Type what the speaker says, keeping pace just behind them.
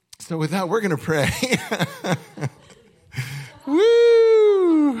So with that, we're going to pray.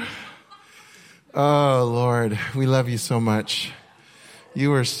 Woo! Oh, Lord, we love you so much.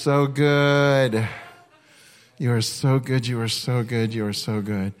 You are so good. You are so good. You are so good. You are so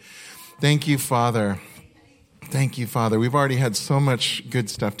good. Thank you, Father. Thank you, Father. We've already had so much good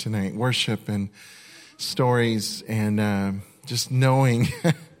stuff tonight. Worship and stories and just knowing,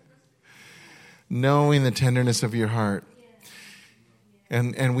 knowing the tenderness of your heart.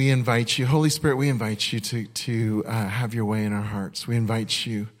 And we invite you, Holy Spirit, we invite you to have your way in our hearts. We invite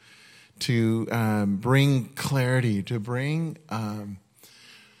you to bring clarity, to bring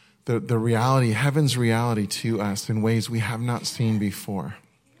the reality, heaven's reality to us in ways we have not seen before.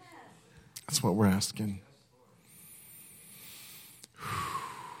 That's what we're asking.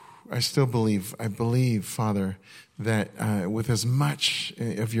 I believe, Father, that with as much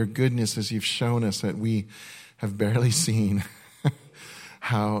of your goodness as you've shown us that we have barely seen,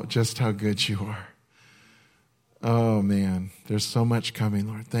 how good you are. Oh, man, there's so much coming,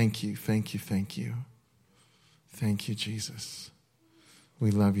 Lord. Thank you, thank you, thank you. Thank you, Jesus. We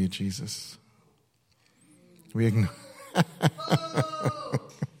love you, Jesus. We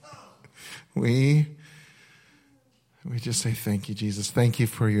just say thank you, Jesus. Thank you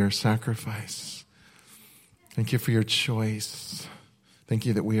for your sacrifice. Thank you for your choice. Thank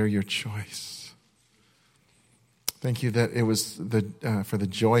you that we are your choice. Thank you that it was for the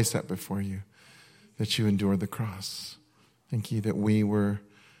joy set before you that you endured the cross. Thank you that we were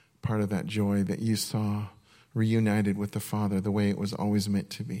part of that joy that you saw reunited with the Father the way it was always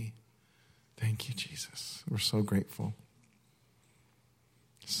meant to be. Thank you, Jesus. We're so grateful.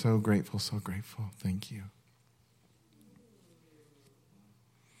 So grateful, so grateful. Thank you.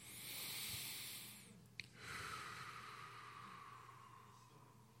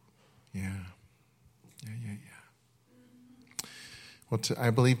 Yeah. Well, I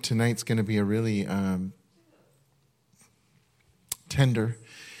believe tonight's going to be a really tender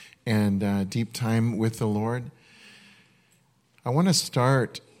and deep time with the Lord. I want to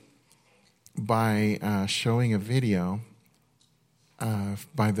start by showing a video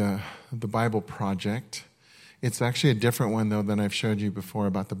by the Bible Project. It's actually a different one, though, than I've showed you before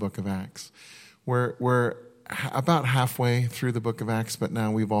about the book of Acts. We're about halfway through the book of Acts, but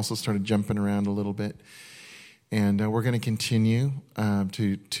now we've also started jumping around a little bit. And we're going to continue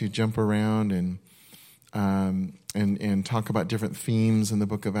to jump around and talk about different themes in the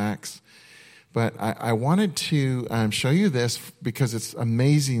book of Acts. But I wanted to show you this because it's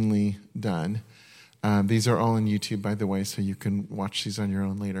amazingly done. These are all on YouTube, by the way, so you can watch these on your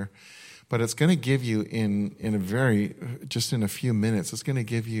own later. But it's going to give you in a few minutes, it's going to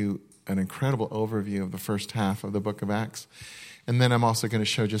give you an incredible overview of the first half of the book of Acts. And then I'm also going to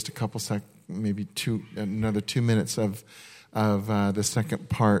show just a couple another 2 minutes of the second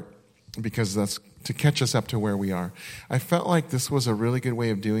part, because that's to catch us up to where we are. I felt like this was a really good way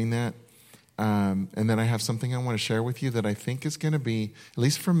of doing that. And then I have something I want to share with you that I think is going to be, at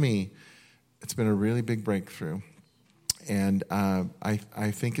least for me, it's been a really big breakthrough. And I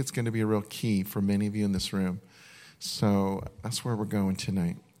think it's going to be a real key for many of you in this room. So that's where we're going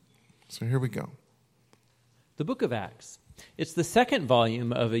tonight. So here we go. The book of Acts. It's the second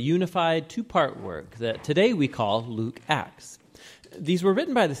volume of a unified two-part work that today we call Luke Acts. These were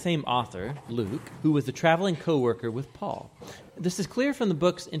written by the same author, Luke, who was a traveling co-worker with Paul. This is clear from the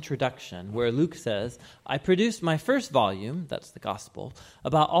book's introduction, where Luke says, "I produced my first volume," that's the gospel,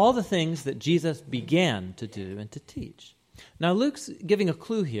 "about all the things that Jesus began to do and to teach." Now Luke's giving a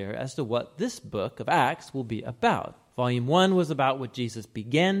clue here as to what this book of Acts will be about. Volume 1 was about what Jesus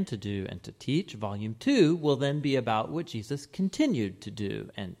began to do and to teach. Volume 2 will then be about what Jesus continued to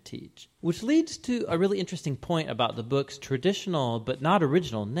do and teach. Which leads to a really interesting point about the book's traditional but not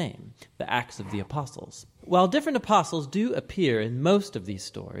original name, the Acts of the Apostles. While different apostles do appear in most of these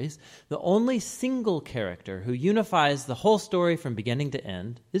stories, the only single character who unifies the whole story from beginning to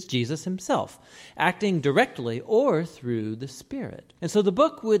end is Jesus himself, acting directly or through the Spirit. And so the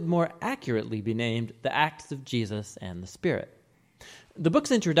book would more accurately be named The Acts of Jesus and the Spirit. The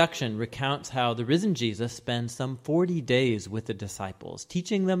book's introduction recounts how the risen Jesus spends some 40 days with the disciples,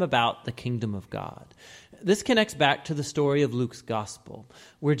 teaching them about the kingdom of God. This connects back to the story of Luke's gospel,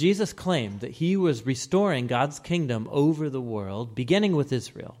 where Jesus claimed that he was restoring God's kingdom over the world, beginning with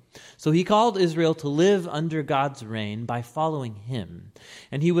Israel. So he called Israel to live under God's reign by following him.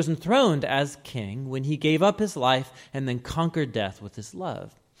 And he was enthroned as king when he gave up his life and then conquered death with his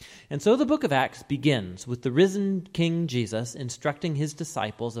love. And so the book of Acts begins with the risen King Jesus instructing his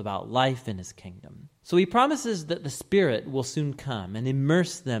disciples about life in his kingdom. So he promises that the Spirit will soon come and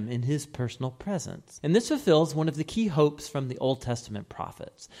immerse them in his personal presence. And this fulfills one of the key hopes from the Old Testament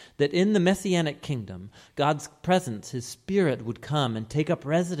prophets, that in the Messianic kingdom, God's presence, his Spirit, would come and take up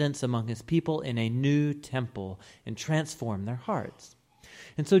residence among his people in a new temple and transform their hearts.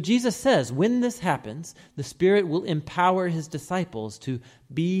 And so Jesus says, when this happens, the Spirit will empower his disciples to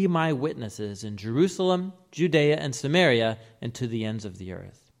be my witnesses in Jerusalem, Judea, and Samaria, and to the ends of the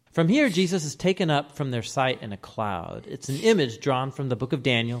earth. From here, Jesus is taken up from their sight in a cloud. It's an image drawn from the book of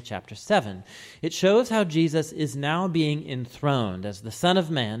Daniel, chapter 7. It shows how Jesus is now being enthroned as the Son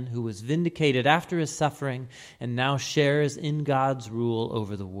of Man who was vindicated after his suffering and now shares in God's rule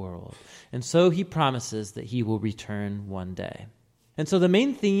over the world. And so he promises that he will return one day. And so the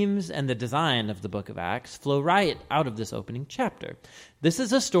main themes and the design of the book of Acts flow right out of this opening chapter. This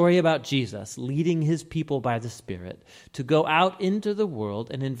is a story about Jesus leading his people by the Spirit to go out into the world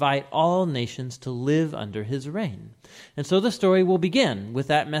and invite all nations to live under his reign. And so the story will begin with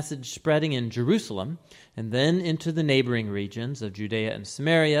that message spreading in Jerusalem and then into the neighboring regions of Judea and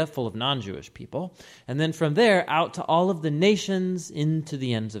Samaria full of non-Jewish people, and then from there out to all of the nations into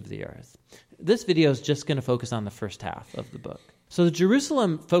the ends of the earth. This video is just going to focus on the first half of the book. So the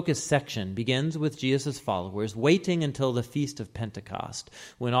Jerusalem-focused section begins with Jesus' followers waiting until the Feast of Pentecost,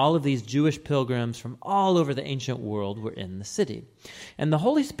 when all of these Jewish pilgrims from all over the ancient world were in the city. And the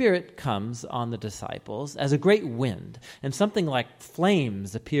Holy Spirit comes on the disciples as a great wind, and something like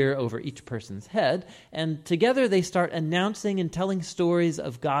flames appear over each person's head, and together they start announcing and telling stories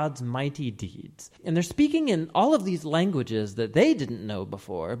of God's mighty deeds. And they're speaking in all of these languages that they didn't know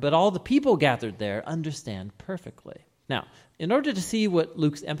before, but all the people gathered there understand perfectly. Now, in order to see what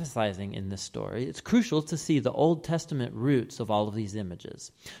Luke's emphasizing in this story, it's crucial to see the Old Testament roots of all of these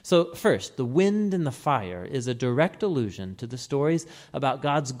images. So first, the wind and the fire is a direct allusion to the stories about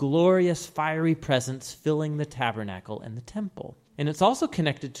God's glorious fiery presence filling the tabernacle and the temple. And it's also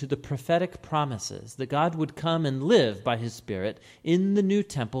connected to the prophetic promises that God would come and live by his Spirit in the new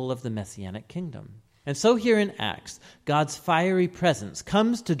temple of the Messianic kingdom. And so here in Acts, God's fiery presence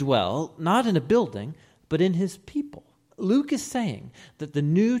comes to dwell not in a building, but in his people. Luke is saying that the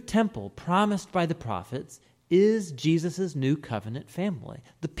new temple promised by the prophets is Jesus' new covenant family,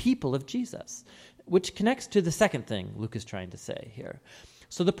 the people of Jesus, which connects to the second thing Luke is trying to say here.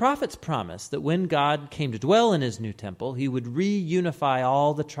 So the prophets promised that when God came to dwell in his new temple, he would reunify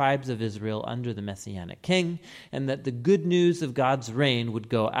all the tribes of Israel under the Messianic king, and that the good news of God's reign would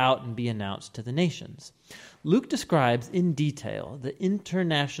go out and be announced to the nations. Luke describes in detail the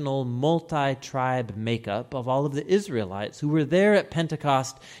international multi-tribe makeup of all of the Israelites who were there at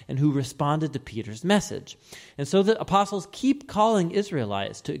Pentecost and who responded to Peter's message. And so the apostles keep calling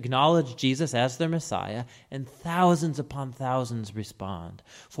Israelites to acknowledge Jesus as their Messiah, and thousands upon thousands respond,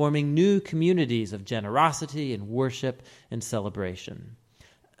 forming new communities of generosity and worship and celebration.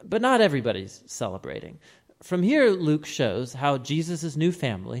 But not everybody's celebrating. From here, Luke shows how Jesus' new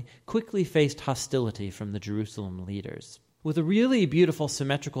family quickly faced hostility from the Jerusalem leaders. With a really beautiful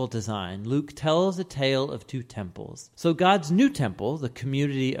symmetrical design, Luke tells a tale of two temples. So God's new temple, the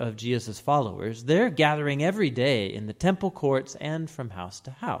community of Jesus' followers, they're gathering every day in the temple courts and from house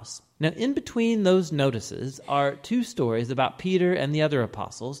to house. Now, in between those notices are two stories about Peter and the other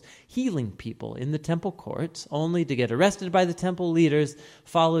apostles healing people in the temple courts, only to get arrested by the temple leaders,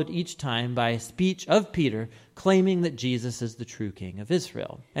 followed each time by a speech of Peter claiming that Jesus is the true king of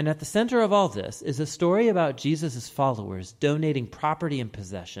Israel. And at the center of all this is a story about Jesus' followers donating property and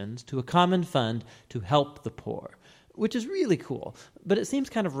possessions to a common fund to help the poor, which is really cool. But it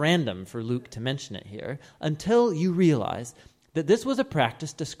seems kind of random for Luke to mention it here until you realize that this was a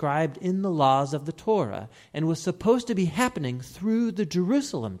practice described in the laws of the Torah and was supposed to be happening through the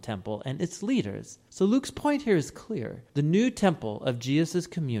Jerusalem temple and its leaders. So Luke's point here is clear. The new temple of Jesus'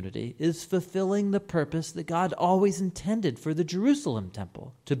 community is fulfilling the purpose that God always intended for the Jerusalem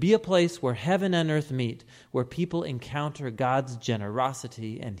temple, to be a place where heaven and earth meet, where people encounter God's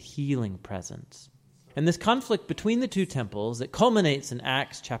generosity and healing presence. And this conflict between the two temples, it culminates in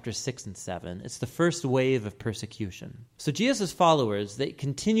Acts chapters 6 and 7. It's the first wave of persecution. So Jesus' followers, they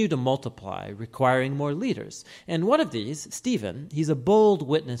continue to multiply, requiring more leaders. And one of these, Stephen, he's a bold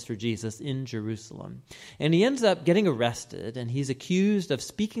witness for Jesus in Jerusalem. And he ends up getting arrested, and he's accused of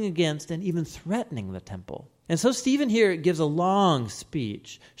speaking against and even threatening the temple. And so Stephen here gives a long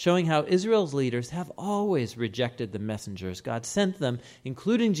speech showing how Israel's leaders have always rejected the messengers God sent them,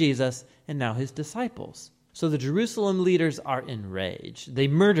 including Jesus and now his disciples. So the Jerusalem leaders are enraged. They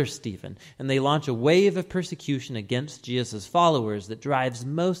murder Stephen, and they launch a wave of persecution against Jesus' followers that drives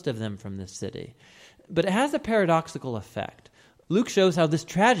most of them from the city. But it has a paradoxical effect. Luke shows how this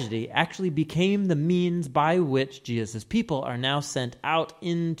tragedy actually became the means by which Jesus' people are now sent out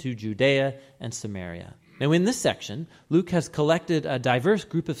into Judea and Samaria. Now, in this section, Luke has collected a diverse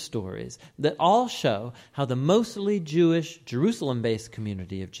group of stories that all show how the mostly Jewish, Jerusalem-based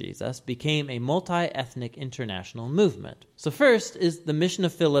community of Jesus became a multi-ethnic international movement. So first is the mission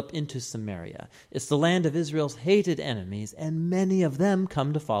of Philip into Samaria. It's the land of Israel's hated enemies, and many of them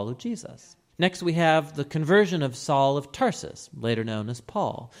come to follow Jesus. Next, we have the conversion of Saul of Tarsus, later known as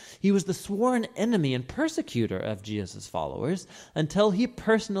Paul. He was the sworn enemy and persecutor of Jesus' followers until he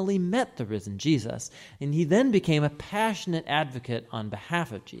personally met the risen Jesus, and he then became a passionate advocate on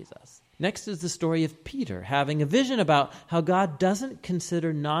behalf of Jesus. Next is the story of Peter having a vision about how God doesn't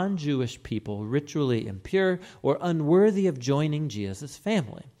consider non-Jewish people ritually impure or unworthy of joining Jesus'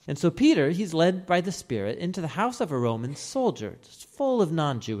 family. And so Peter, he's led by the Spirit into the house of a Roman soldier, just full of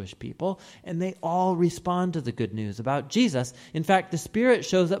non-Jewish people, and they all respond to the good news about Jesus. In fact, the Spirit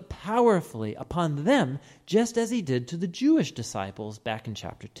shows up powerfully upon them, just as he did to the Jewish disciples back in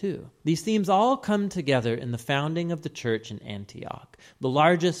chapter 2. These themes all come together in the founding of the church in Antioch, the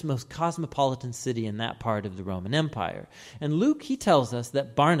largest, most cosmopolitan city in that part of the Roman Empire. And Luke, he tells us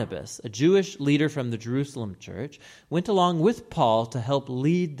that Barnabas, a Jewish leader from the Jerusalem church, went along with Paul to help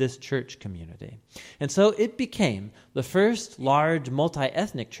lead this church community. And so it became the first large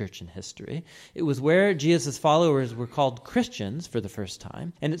multi-ethnic church in history. It was where Jesus' followers were called Christians for the first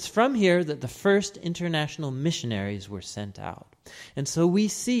time, and it's from here that the first international missionaries were sent out. And so we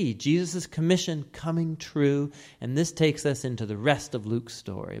see Jesus' commission coming true, and this takes us into the rest of Luke's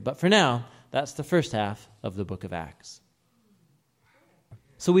story. But for now, that's the first half of the book of Acts.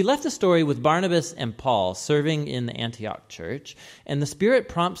 So we left the story with Barnabas and Paul serving in the Antioch church, and the Spirit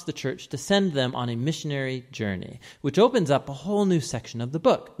prompts the church to send them on a missionary journey, which opens up a whole new section of the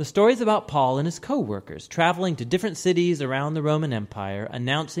book. The story is about Paul and his co-workers traveling to different cities around the Roman Empire,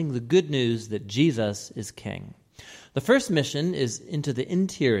 announcing the good news that Jesus is king. The first mission is into the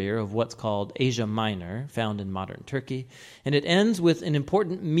interior of what's called Asia Minor, found in modern Turkey, and it ends with an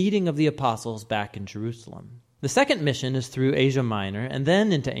important meeting of the apostles back in Jerusalem. The second mission is through Asia Minor and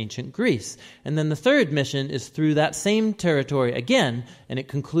then into ancient Greece. And then the third mission is through that same territory again, and it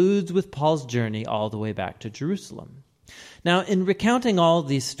concludes with Paul's journey all the way back to Jerusalem. Now, in recounting all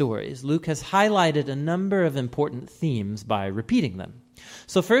these stories, Luke has highlighted a number of important themes by repeating them.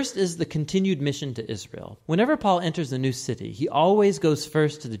 So first is the continued mission to Israel. Whenever Paul enters a new city, he always goes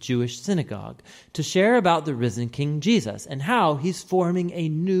first to the Jewish synagogue to share about the risen King Jesus and how he's forming a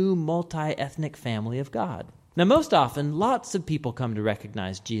new multi-ethnic family of God. Now, most often, lots of people come to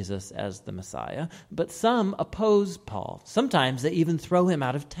recognize Jesus as the Messiah, but some oppose Paul. Sometimes they even throw him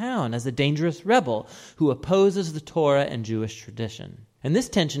out of town as a dangerous rebel who opposes the Torah and Jewish tradition. And this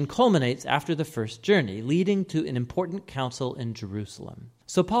tension culminates after the first journey, leading to an important council in Jerusalem.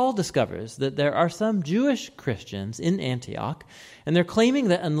 So Paul discovers that there are some Jewish Christians in Antioch, and they're claiming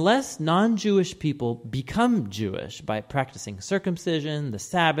that unless non-Jewish people become Jewish by practicing circumcision, the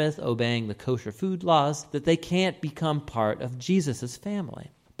Sabbath, obeying the kosher food laws, that they can't become part of Jesus'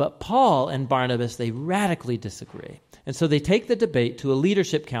 family. But Paul and Barnabas, they radically disagree. And so they take the debate to a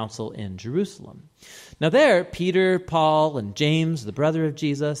leadership council in Jerusalem. Now there, Peter, Paul, and James, the brother of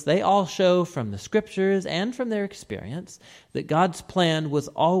Jesus, they all show from the scriptures and from their experience that God's plan was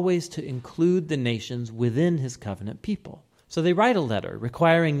always to include the nations within his covenant people. So they write a letter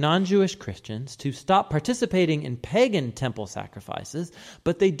requiring non-Jewish Christians to stop participating in pagan temple sacrifices,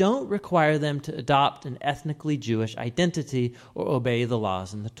 but they don't require them to adopt an ethnically Jewish identity or obey the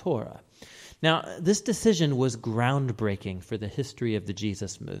laws in the Torah. Now, this decision was groundbreaking for the history of the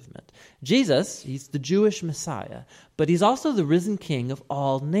Jesus movement. Jesus, he's the Jewish Messiah, but he's also the risen King of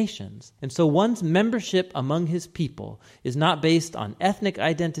all nations. And so one's membership among his people is not based on ethnic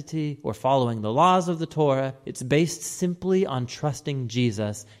identity or following the laws of the Torah. It's based simply on trusting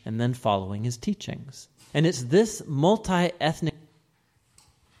Jesus and then following his teachings. And it's this multi-ethnic...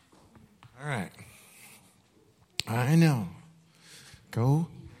 All right. I know. Go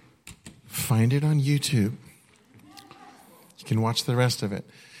find it on YouTube. You can watch the rest of it.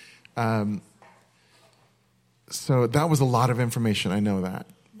 So that was a lot of information. I know that.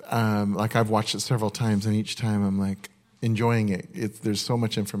 Like I've watched it several times, and each time I'm like enjoying it. There's so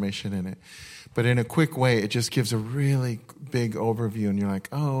much information in it. But in a quick way, it just gives a really big overview, and you're like,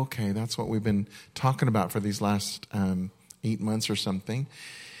 oh, okay, that's what we've been talking about for these last 8 months or something.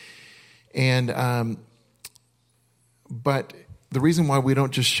 And but the reason why we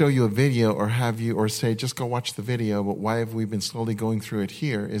don't just show you a video or have you or say, just go watch the video, but why have we been slowly going through it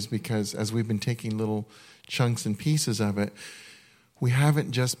here is because as we've been taking little chunks and pieces of it, we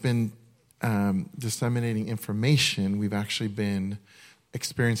haven't just been disseminating information, we've actually been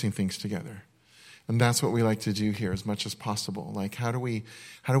experiencing things together. And that's what we like to do here as much as possible. Like, how do we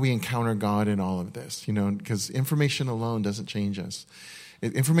encounter God in all of this? Because information alone doesn't change us.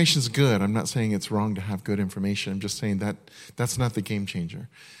 Information is good. I'm not saying it's wrong to have good information. I'm just saying that that's not the game changer.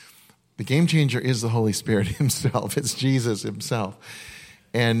 The game changer is the Holy Spirit himself. It's Jesus himself.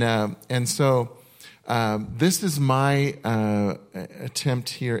 And so this is my attempt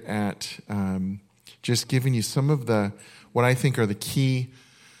here at just giving you some of what I think are the key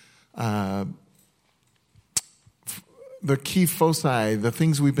foci, the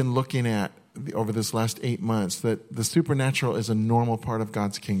things we've been looking at over this last 8 months, that the supernatural is a normal part of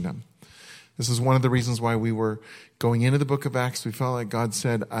God's kingdom. This is one of the reasons why we were going into the book of Acts. We felt like God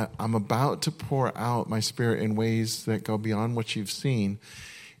said, I'm about to pour out my Spirit in ways that go beyond what you've seen.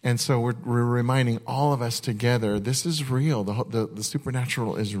 And so we're reminding all of us together, this is real. The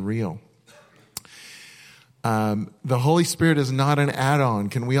supernatural is real. The Holy Spirit is not an add-on.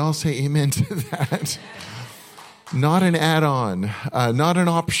 Can we all say amen to that? Not an add-on, not an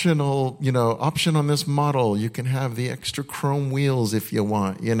optional, option on this model. You can have the extra chrome wheels if you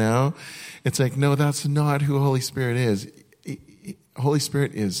want, It's like, no, that's not who Holy Spirit is. Holy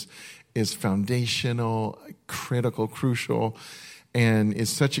Spirit is foundational, critical, crucial, and is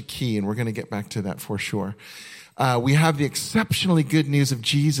such a key, and we're going to get back to that for sure. We have the exceptionally good news of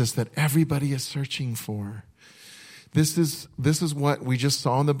Jesus that everybody is searching for. This is what we just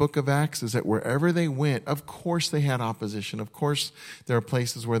saw in the book of Acts, is that wherever they went, of course they had opposition. Of course there are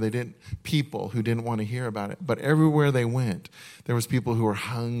places where people who didn't want to hear about it. But everywhere they went, there was people who were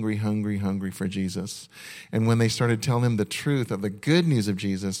hungry for Jesus. And when they started telling them the truth of the good news of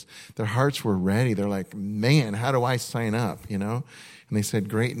Jesus, their hearts were ready. They're like, man, how do I sign up, And they said,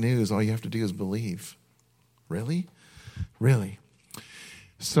 great news, all you have to do is believe. Really? Really?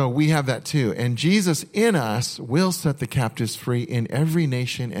 So we have that too. And Jesus in us will set the captives free in every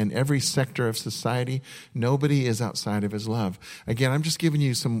nation and every sector of society. Nobody is outside of his love. Again, I'm just giving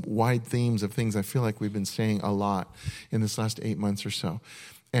you some wide themes of things I feel like we've been saying a lot in this last 8 months or so.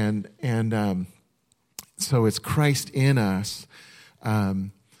 And so it's Christ in us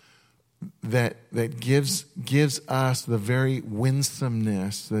that gives us the very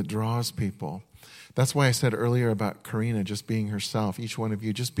winsomeness that draws people. That's why I said earlier about Karina just being herself. Each one of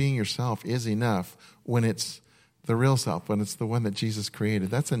you just being yourself is enough when it's the real self, when it's the one that Jesus created.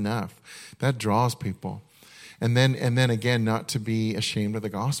 That's enough. That draws people. And then again, not to be ashamed of the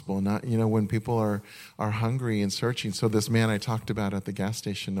gospel. Not, when people are hungry and searching. So this man I talked about at the gas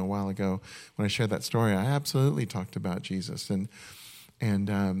station a while ago, when I shared that story, I absolutely talked about Jesus and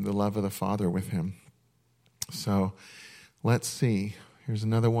the love of the Father with him. So let's see. Here's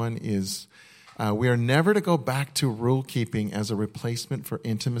another one is... we are never to go back to rule keeping as a replacement for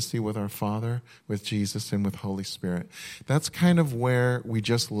intimacy with our Father, with Jesus, and with Holy Spirit. That's kind of where we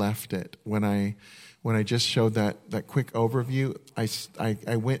just left it. When I just showed that quick overview,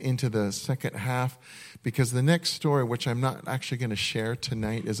 I went into the second half because the next story, which I'm not actually going to share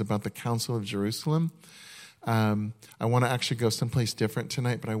tonight, is about the Council of Jerusalem. I want to actually go someplace different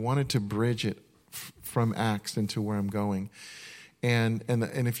tonight, but I wanted to bridge it from Acts into where I'm going. And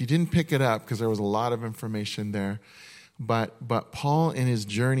if you didn't pick it up, because there was a lot of information there, but Paul in his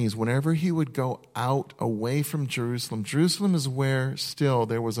journeys, whenever he would go out away from Jerusalem is where still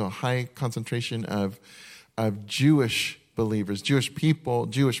there was a high concentration of Jewish believers, Jewish people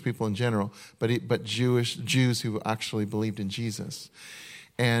in general, but Jews who actually believed in Jesus.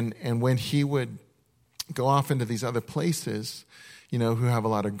 And when he would go off into these other places, who have a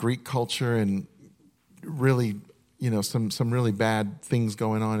lot of Greek culture and really, some really bad things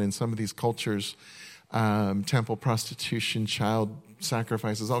going on in some of these cultures, temple prostitution, child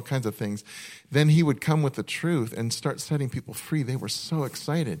sacrifices, all kinds of things. Then he would come with the truth and start setting people free. They were so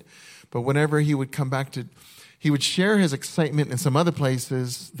excited. But whenever he would come back he would share his excitement in some other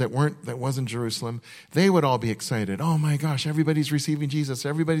places that wasn't Jerusalem. They would all be excited. Oh my gosh, everybody's receiving Jesus.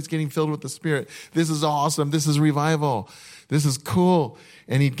 Everybody's getting filled with the Spirit. This is awesome. This is revival. This is cool.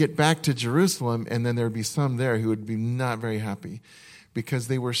 And he'd get back to Jerusalem, and then there'd be some there who would be not very happy because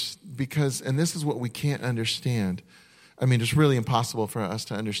and this is what we can't understand. I mean, it's really impossible for us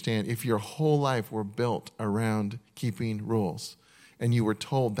to understand if your whole life were built around keeping rules. And you were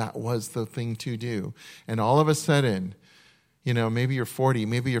told that was the thing to do. And all of a sudden, maybe you're 40,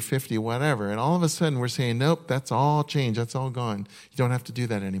 maybe you're 50, whatever. And all of a sudden we're saying, nope, that's all changed. That's all gone. You don't have to do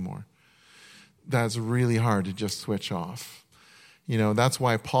that anymore. That's really hard to just switch off. That's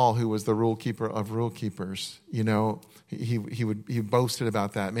why Paul, who was the rule keeper of rule keepers, he boasted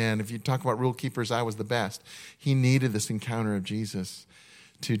about that. Man, if you talk about rule keepers, I was the best. He needed this encounter of Jesus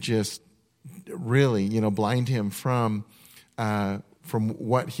to just really, blind him from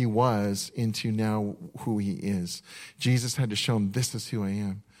what he was into now who he is. Jesus had to show him, this is who I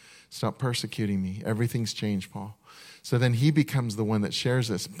am. Stop persecuting me. Everything's changed, Paul. So then he becomes the one that shares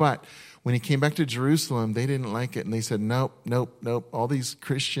this. But when he came back to Jerusalem, they didn't like it. And they said, nope. All these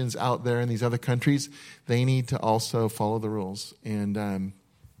Christians out there in these other countries, they need to also follow the rules. And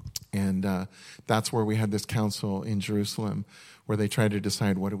that's where we had this council in Jerusalem where they tried to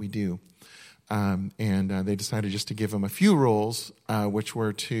decide, what do we do? They decided just to give them a few rules, which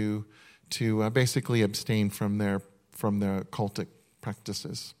were to basically abstain from their cultic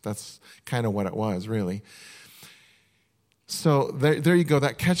practices. That's kind of what it was, really. So there you go.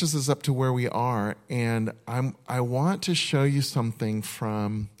 That catches us up to where we are, and I want to show you something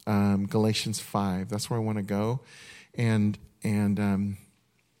from Galatians 5. That's where I want to go, and then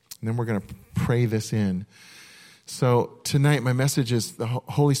we're going to pray this in. So tonight, my message is the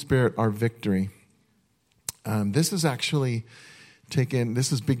Holy Spirit, our victory. This is actually taken.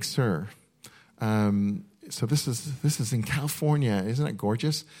 This is Big Sur. So this is in California. Isn't it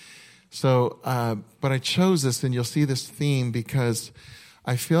gorgeous? So, but I chose this, and you'll see this theme because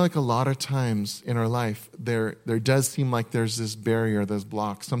I feel like a lot of times in our life there does seem like there's this barrier, this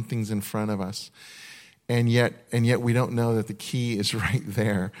block, something's in front of us, and yet we don't know that the key is right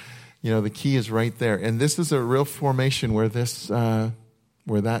there. The key is right there, and this is a real formation where that's a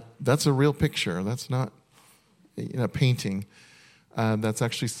real picture. That's not a painting. That's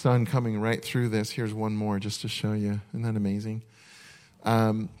actually sun coming right through this. Here's one more just to show you. Isn't that amazing?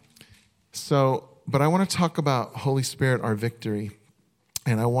 But I want to talk about Holy Spirit, our victory.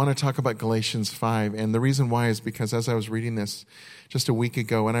 And I want to talk about Galatians 5. And the reason why is because as I was reading this just a week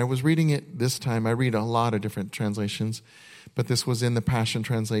ago, and I was reading it this time, I read a lot of different translations, but this was in the Passion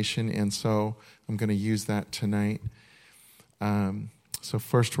Translation, and so I'm going to use that tonight. So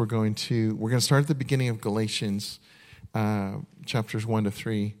first we're going to start at the beginning of Galatians, chapters 1 to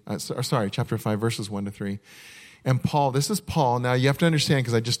 3. Chapter 5, verses 1 to 3. And Paul, this is Paul. Now you have to understand,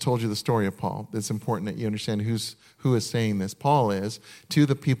 because I just told you the story of Paul. It's important that you understand who is saying this. Paul is to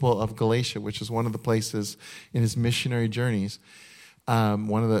the people of Galatia, which is one of the places in his missionary journeys.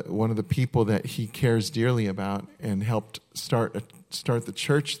 One of the people that he cares dearly about and helped start the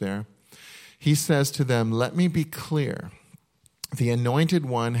church there. He says to them, "Let me be clear. The Anointed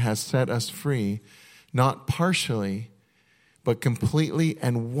One has set us free, not partially, but completely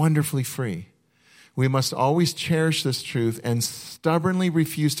and wonderfully free. We must always cherish this truth and stubbornly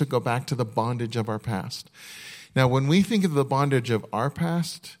refuse to go back to the bondage of our past." Now, when we think of the bondage of our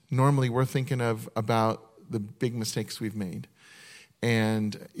past, normally we're thinking about the big mistakes we've made,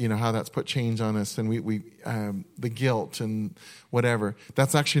 and how that's put chains on us, and we the guilt and whatever.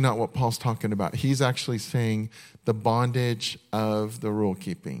 That's actually not what Paul's talking about. He's actually saying the bondage of the rule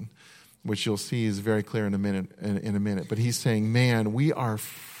keeping, which you'll see is very clear in a minute. But he's saying, man, we are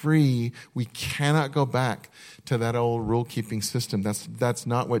free. We cannot go back to that old rule-keeping system. That's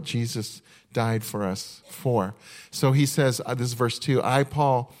not what Jesus died for us for. So he says, this is verse 2, "I,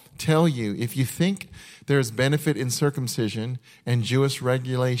 Paul, tell you, if you think there is benefit in circumcision and Jewish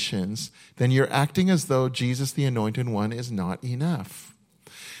regulations, then you're acting as though Jesus, the Anointed One, is not enough."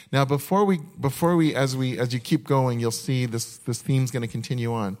 Now, before we, as you keep going, you'll see this theme's going to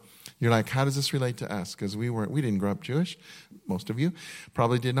continue on. You're like, how does this relate to us? Because we didn't grow up Jewish. Most of you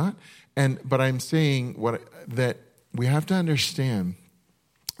probably did not. But I'm saying that we have to understand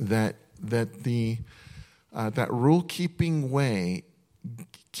that that rule keeping way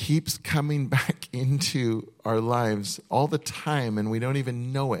keeps coming back into our lives all the time, and we don't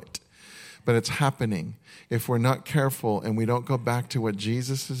even know it. But it's happening. If we're not careful and we don't go back to what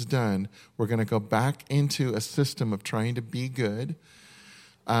Jesus has done, we're going to go back into a system of trying to be good.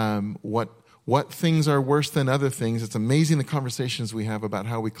 What things are worse than other things? It's amazing the conversations we have about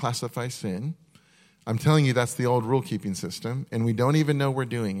how we classify sin. I'm telling you, that's the old rule-keeping system, and we don't even know we're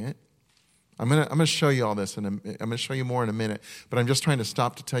doing it. I'm gonna show you all this, and I'm gonna show you more in a minute. But I'm just trying to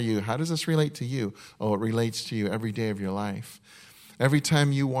stop to tell you, how does this relate to you? Oh, it relates to you every day of your life. Every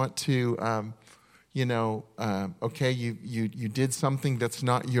time you want to, okay, you did something that's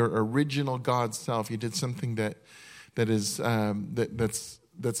not your original God self. You did something that's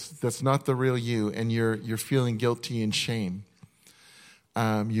not the real you, and you're feeling guilty and shame.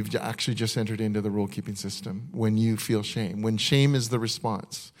 You've actually just entered into the rule-keeping system when you feel shame. When shame is the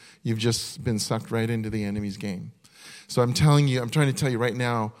response, you've just been sucked right into the enemy's game. So I'm trying to tell you right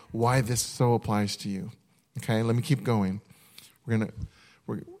now why this so applies to you. Okay, let me keep going. We're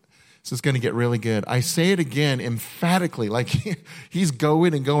This is going to get really good. I say it again emphatically, like he's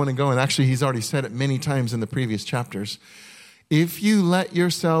going and going and going. Actually, he's already said it many times in the previous chapters. If you let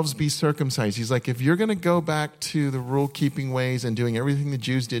yourselves be circumcised, he's like, if you're going to go back to the rule-keeping ways and doing everything the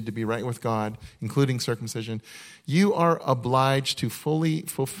Jews did to be right with God, including circumcision, you are obliged to fully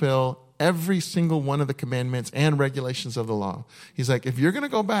fulfill every single one of the commandments and regulations of the law. He's like, if you're going to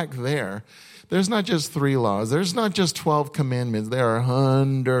go back there, there's not just 3 laws. There's not just 12 commandments. There are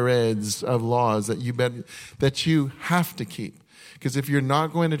hundreds of laws that you have to keep. Because if you're not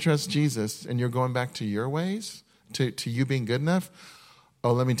going to trust Jesus and you're going back to your ways, to you being good enough,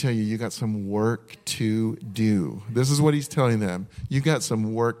 oh, let me tell you, you got some work to do. This is what he's telling them. You got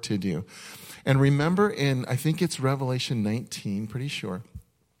some work to do. And remember I think it's Revelation 19, pretty sure,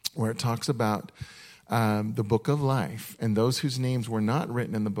 where it talks about the book of life, and those whose names were not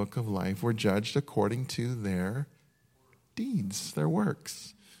written in the book of life were judged according to their deeds, their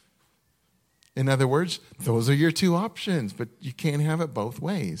works. In other words, those are your 2 options, but you can't have it both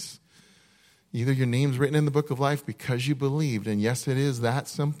ways. Either your name's written in the book of life because you believed, and yes, it is that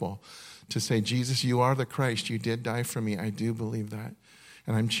simple to say, Jesus, you are the Christ. You did die for me. I do believe that.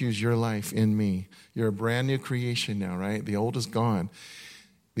 And I'm choose your life in me. You're a brand new creation now, right? The old is gone.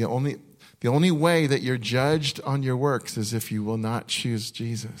 The only way that you're judged on your works is if you will not choose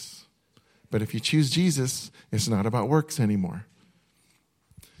Jesus. But if you choose Jesus, it's not about works anymore.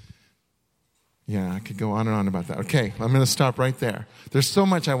 Yeah, I could go on and on about that. Okay, I'm going to stop right there. There's so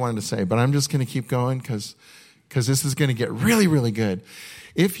much I wanted to say, but I'm just going to keep going because this is going to get really, really good.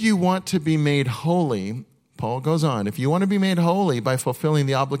 If you want to be made holy, Paul goes on, if you want to be made holy by fulfilling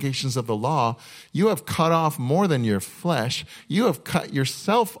the obligations of the law, you have cut off more than your flesh. You have cut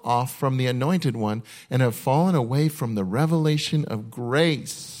yourself off from the anointed one and have fallen away from the revelation of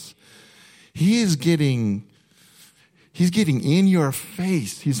grace. He's getting in your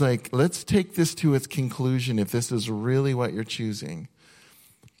face. He's like, let's take this to its conclusion if this is really what you're choosing.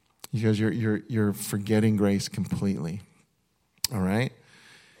 Because you're forgetting grace completely. All right?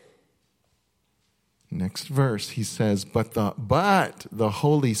 Next verse, he says, but the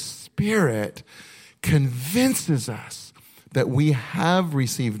Holy Spirit convinces us that we have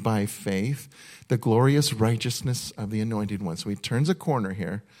received by faith the glorious righteousness of the Anointed One. So he turns a corner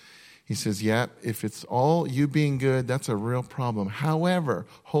here. He says, if it's all you being good, that's a real problem. However,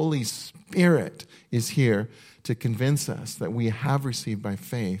 Holy Spirit is here to convince us that we have received by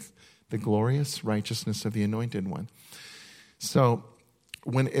faith the glorious righteousness of the Anointed One. So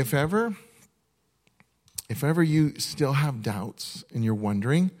if ever you still have doubts and you're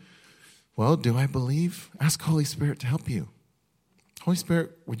wondering, well, do I believe? Ask Holy Spirit to help you. Holy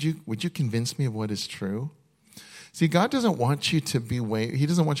Spirit, would you convince me of what is true? See, God doesn't want you to be He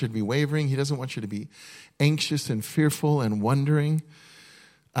doesn't want you to be wavering. He doesn't want you to be anxious and fearful and wondering.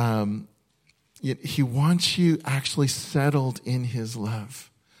 He wants you actually settled in His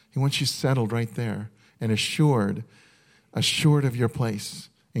love. He wants you settled right there and assured of your place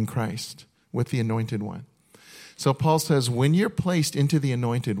in Christ with the Anointed One. So Paul says, when you're placed into the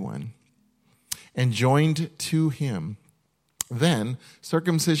Anointed One and joined to Him, then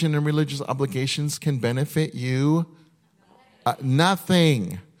circumcision and religious obligations can benefit you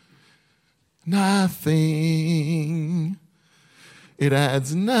nothing. Nothing. It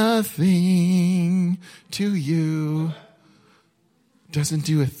adds nothing to you. Doesn't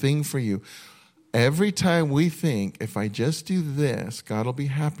do a thing for you. Every time we think, if I just do this, God will be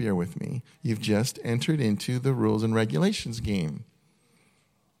happier with me, you've just entered into the rules and regulations game.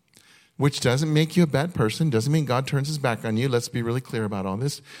 Which doesn't make you a bad person, doesn't mean God turns His back on you. Let's be really clear about all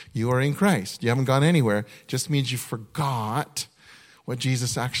this. You are in Christ. You haven't gone anywhere. It just means you forgot what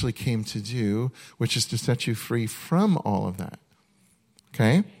Jesus actually came to do, which is to set you free from all of that.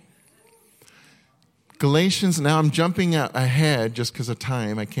 Okay? Galatians, now I'm jumping ahead just because of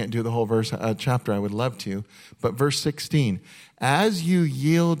time. I can't do the whole chapter. I would love to. But verse 16, as you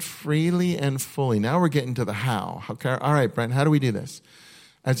yield freely and fully. Now we're getting to the how. Okay? All right, Brent, how do we do this?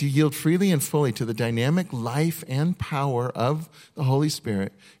 As you yield freely and fully to the dynamic life and power of the Holy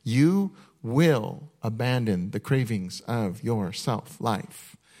Spirit, you will abandon the cravings of your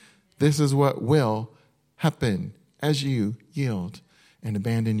self-life. This is what will happen as you yield and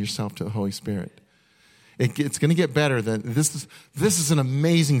abandon yourself to the Holy Spirit. It's going to get better than this. This is an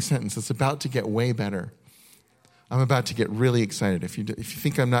amazing sentence. It's about to get way better. I'm about to get really excited. If you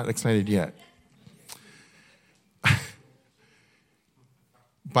think I'm not excited yet.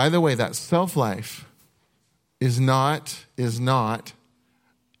 By the way, that self-life is not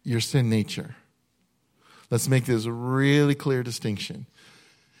your sin nature. Let's make this a really clear distinction.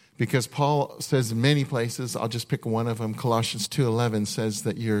 Because Paul says in many places, I'll just pick one of them, Colossians 2:11 says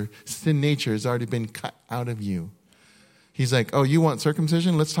that your sin nature has already been cut out of you. He's like, oh, you want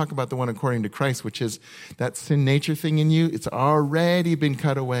circumcision? Let's talk about the one according to Christ, which is that sin nature thing in you. It's already been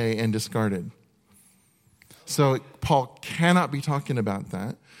cut away and discarded. So Paul cannot be talking about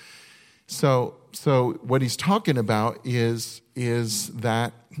that. So what he's talking about is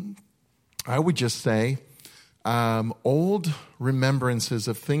that I would just say old remembrances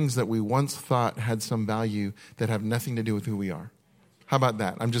of things that we once thought had some value that have nothing to do with who we are. How about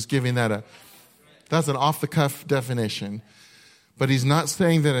that? I'm just giving that that's an off-the-cuff definition. But he's not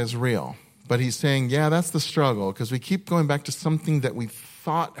saying that it's real. But he's saying, yeah, that's the struggle, because we keep going back to something that we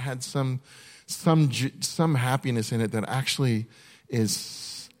thought had some happiness in it that actually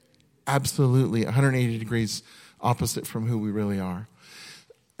is absolutely 180 degrees opposite from who we really are.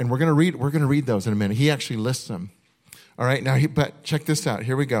 And we're going to read those in a minute. He actually lists them. All right, now, but check this out.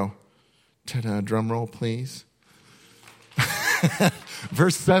 Here we go. Ta-da, drum roll, please.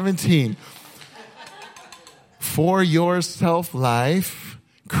 Verse 17. For your self-life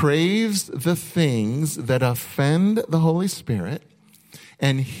craves the things that offend the Holy Spirit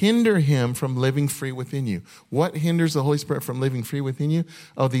and hinder him from living free within you. What hinders the Holy Spirit from living free within you?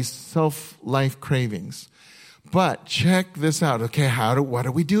 Oh, these self-life cravings. But check this out. Okay, what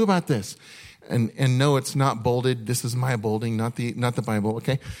do we do about this? And no, it's not bolded. This is my bolding, not the Bible,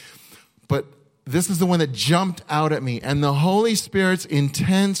 okay? But this is the one that jumped out at me. And the Holy Spirit's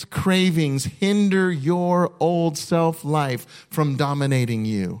intense cravings hinder your old self-life from dominating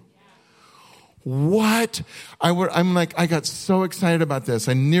you. What? I'm like, I got so excited about this.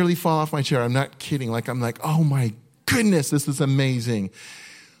 I nearly fall off my chair. I'm not kidding. I'm like, oh my goodness, this is amazing.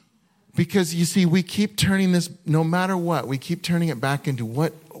 Because you see, we keep turning this, no matter what, we keep turning it back into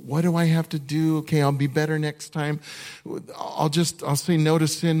what do I have to do? Okay, I'll be better next time. I'll say no to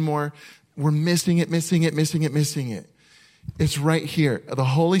sin more. We're missing it. It's right here. The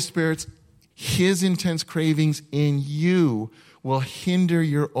Holy Spirit's, his intense cravings in you will hinder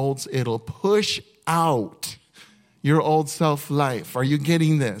your it'll push out your old self-life. Are you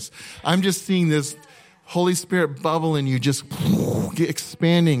getting this? I'm just seeing this Holy Spirit bubble in you, just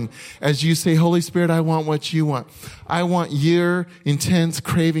expanding as you say, Holy Spirit, I want what you want. I want your intense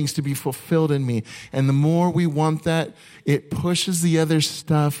cravings to be fulfilled in me. And the more we want that, it pushes the other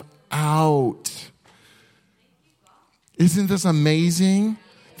stuff out. Isn't this amazing?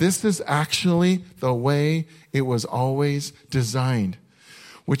 This is actually the way it was always designed.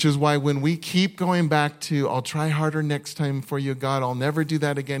 Which is why when we keep going back to, I'll try harder next time for you, God, I'll never do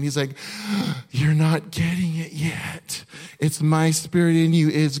that again. He's like, you're not getting it yet. It's my Spirit in you.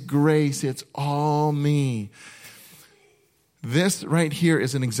 It's grace. It's all me. This right here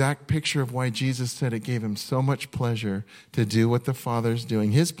is an exact picture of why Jesus said it gave him so much pleasure to do what the Father's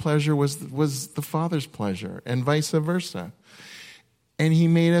doing. His pleasure was the Father's pleasure, and vice versa. And he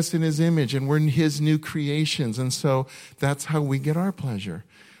made us in his image, and we're in his new creations. And so that's how we get our pleasure.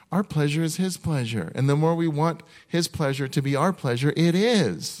 Our pleasure is his pleasure. And the more we want his pleasure to be our pleasure, it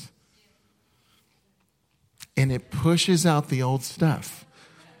is. And it pushes out the old stuff.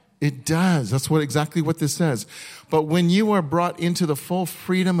 It does. That's exactly what this says. But when you are brought into the full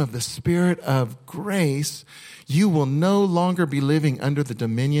freedom of the Spirit of grace, you will no longer be living under the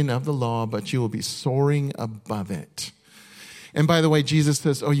dominion of the law, but you will be soaring above it. And by the way, Jesus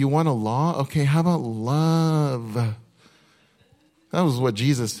says, oh, you want a law? Okay, how about love? That was what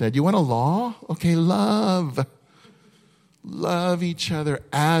Jesus said. You want a law? Okay, love. Love each other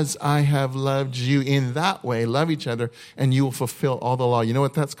as I have loved you. In that way, love each other, and you will fulfill all the law. You know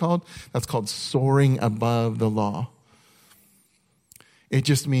what that's called? That's called soaring above the law. It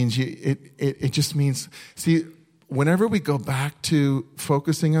just means it just means, see, whenever we go back to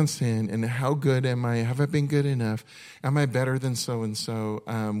focusing on sin and how good am I, have I been good enough, am I better than so-and-so,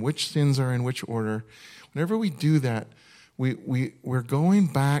 which sins are in which order, whenever we do that, we're going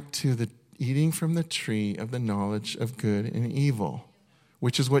back to the eating from the tree of the knowledge of good and evil,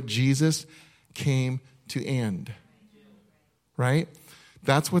 which is what Jesus came to end, right?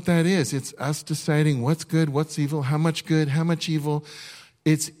 That's what that is. It's us deciding what's good, what's evil, how much good, how much evil.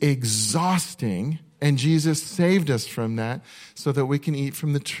 It's exhausting. And Jesus saved us from that so that we can eat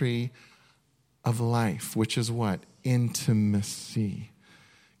from the tree of life, which is what? Intimacy,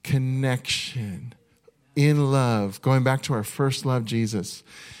 connection, in love, going back to our first love, Jesus.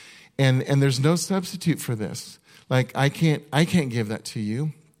 And there's no substitute for this. Like, I can't give that to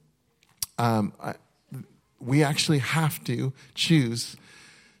you. We actually have to choose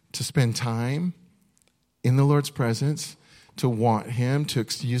to spend time in the Lord's presence, to want him, to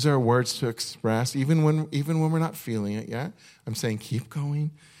use our words to express, even when we're not feeling it yet. I'm saying keep going,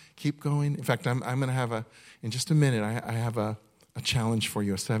 keep going. In fact, I'm going to have in just a minute, I have a challenge for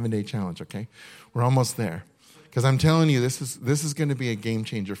you, a 7-day challenge, okay? We're almost there. Because I'm telling you, this is going to be a game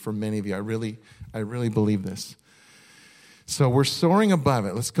changer for many of you. I really believe this. So we're soaring above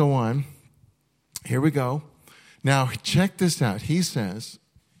it. Let's go on. Here we go. Now, check this out. He says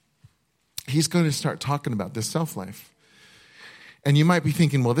he's going to start talking about this self-life. And you might be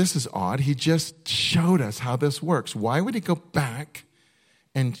thinking, well, this is odd. He just showed us how this works. Why would he go back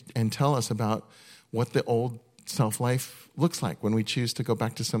and tell us about what the old self-life looks like when we choose to go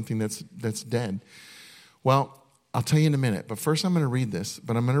back to something that's dead? Well, I'll tell you in a minute. But first I'm going to read this.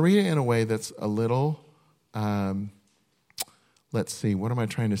 But I'm going to read it in a way that's a little, let's see, what am I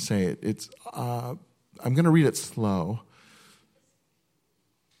trying to say? I'm going to read it slow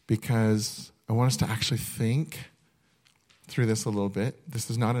because I want us to actually think through this a little bit. This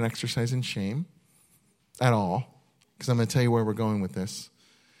is not an exercise in shame at all, because I'm going to tell you where we're going with this.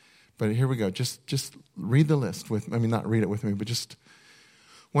 But here we go. Just read the list with me. I mean, not read it with me, but just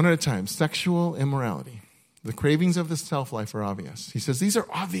one at a time. Sexual immorality. The cravings of the self-life are obvious. He says these are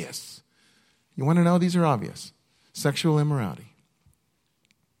obvious. You want to know? These are obvious. Sexual immorality.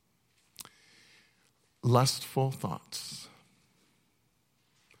 Lustful thoughts.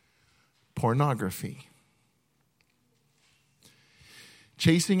 Pornography.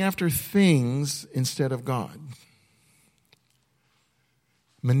 Chasing after things instead of God.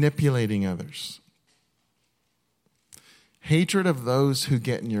 Manipulating others. Hatred of those who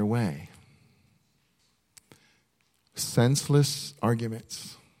get in your way. Senseless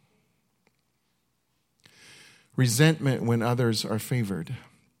arguments. Resentment when others are favored.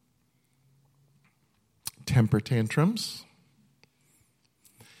 Temper tantrums.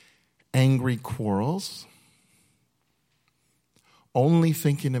 Angry quarrels. Only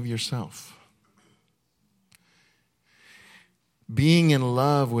thinking of yourself. Being in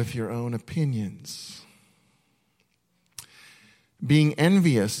love with your own opinions. Being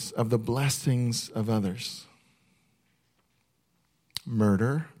envious of the blessings of others.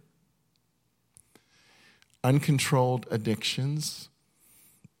 Murder. Uncontrolled addictions.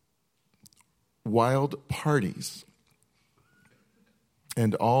 Wild parties.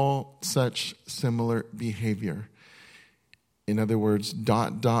 And all such similar behavior. In other words, ...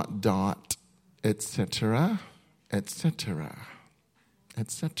 etc., etc.,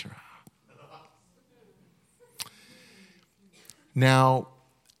 etc. Now,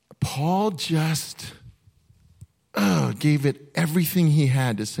 Paul just gave it everything he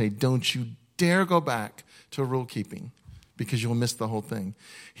had to say, don't you dare go back to rule keeping because you'll miss the whole thing.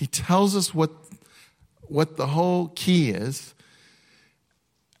 He tells us what the whole key is.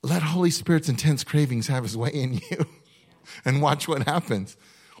 Let Holy Spirit's intense cravings have his way in you and watch what happens.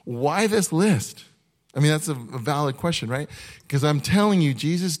 Why this list? I mean, that's a valid question, right? Because I'm telling you,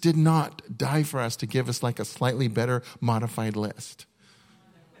 Jesus did not die for us to give us like a slightly better modified list.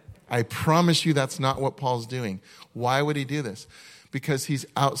 I promise you that's not what Paul's doing. Why would he do this? Because he's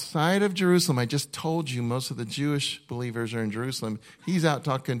outside of Jerusalem. I just told you most of the Jewish believers are in Jerusalem. He's out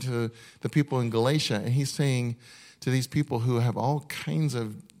talking to the people in Galatia, and he's saying to these people who have all kinds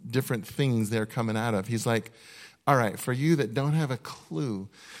of different things they're coming out of. He's like, all right, for you that don't have a clue,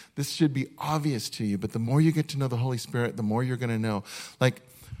 this should be obvious to you, but the more you get to know the Holy Spirit, the more you're going to know. Like,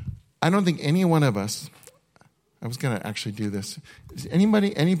 I don't think any one of us, I was going to actually do this. Does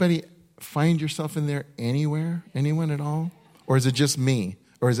anybody find yourself in there anywhere? Anyone at all? Or is it just me?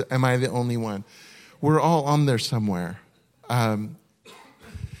 Or am I the only one? We're all on there somewhere.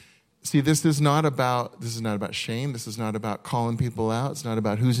 See, this is not about shame. This is not about calling people out. It's not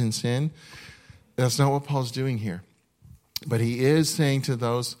about who's in sin. That's not what Paul's doing here. But he is saying to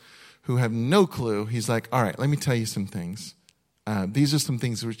those who have no clue, he's like, all right, let me tell you some things. These are some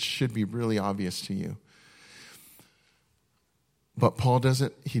things which should be really obvious to you. But Paul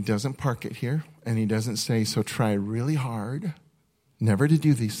doesn't park it here, and he doesn't say, so try really hard never to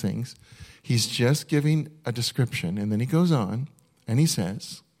do these things. He's just giving a description, and then he goes on, and he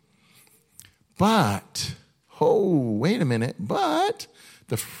says, but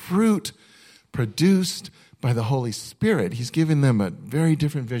the fruit produced by the Holy Spirit, he's giving them a very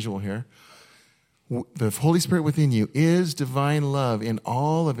different visual here. The Holy Spirit within you is divine love in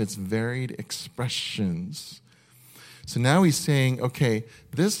all of its varied expressions. So now he's saying, okay,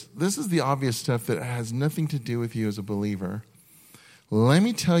 this is the obvious stuff that has nothing to do with you as a believer. Let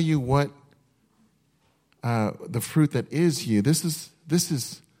me tell you what the fruit that is you. This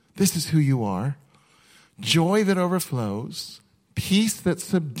is who you are. Joy that overflows, peace that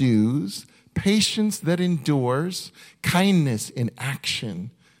subdues, patience that endures, kindness in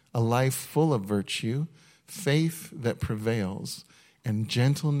action, a life full of virtue, faith that prevails, and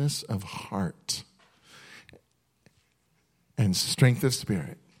gentleness of heart, and strength of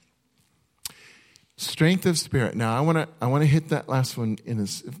spirit. Strength of spirit. Now, I want to hit that last one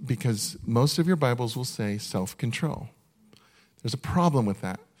because most of your Bibles will say self-control. There's a problem with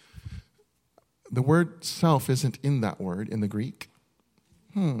that. The word self isn't in that word in the Greek.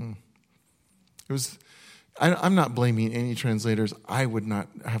 I'm not blaming any translators. I would not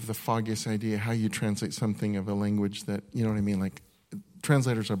have the foggiest idea how you translate something of a language that, you know what I mean? Like,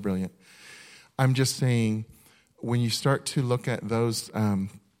 translators are brilliant. I'm just saying, when you start to look at those,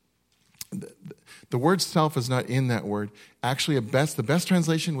 the word self is not in that word. Actually, the best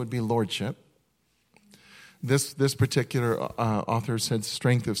translation would be lordship. This particular author said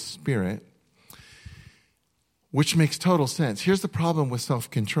strength of spirit, which makes total sense. Here's the problem with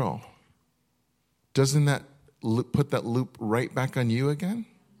self-control. Doesn't that put that loop right back on you again?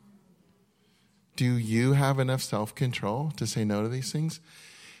 Do you have enough self-control to say no to these things?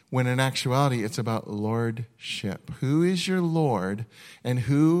 When in actuality, it's about lordship. Who is your Lord, and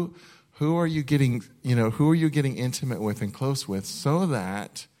who are you getting intimate with and close with, so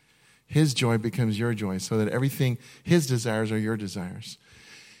that his joy becomes your joy, so that everything, his desires are your desires.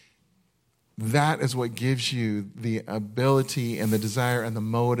 That is what gives you the ability and the desire and the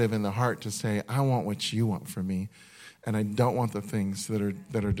motive and the heart to say, I want what you want from me, and I don't want the things that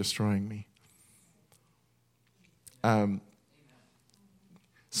are destroying me.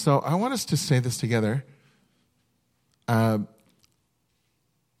 So I want us to say this together. But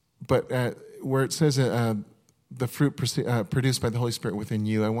where it says the fruit produced by the Holy Spirit within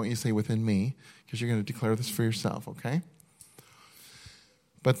you, I want you to say within me, because you're going to declare this for yourself, okay?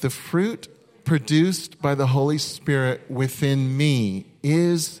 But the fruit produced by the Holy Spirit within me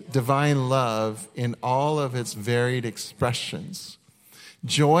is divine love in all of its varied expressions.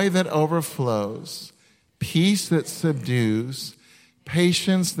 Joy that overflows, peace that subdues,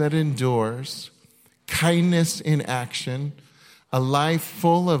 patience that endures, kindness in action, a life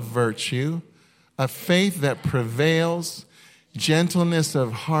full of virtue, a faith that prevails, gentleness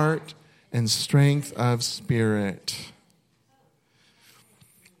of heart, and strength of spirit.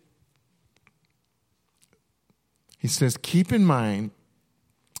 He says, keep in mind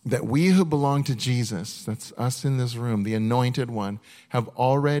that we who belong to Jesus, that's us in this room, the anointed one, have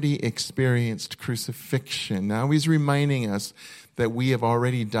already experienced crucifixion. Now he's reminding us that we have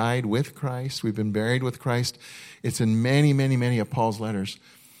already died with Christ. We've been buried with Christ. It's in many, many, many of Paul's letters.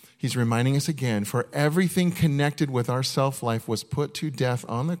 He's reminding us again, for everything connected with our self-life was put to death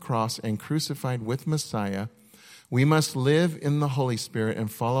on the cross and crucified with Messiah. We must live in the Holy Spirit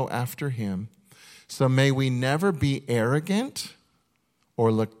and follow after him. So may we never be arrogant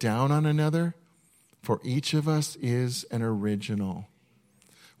or look down on another, for each of us is an original.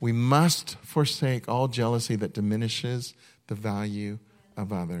 We must forsake all jealousy that diminishes the value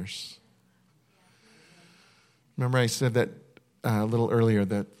of others. Remember I said that a little earlier,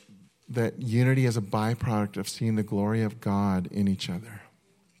 that unity is a byproduct of seeing the glory of God in each other.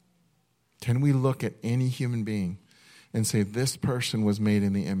 Can we look at any human being and say, this person was made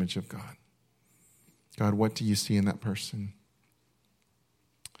in the image of God? God, what do you see in that person?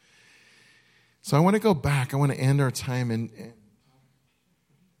 So I want to go back. I want to end our time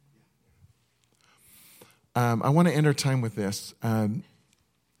I want to end our time with this. I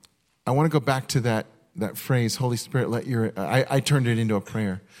want to go back to that phrase, Holy Spirit, I turned it into a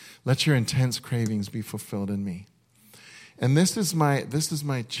prayer. Let your intense cravings be fulfilled in me. And this is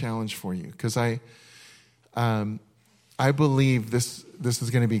my challenge for you, because I believe this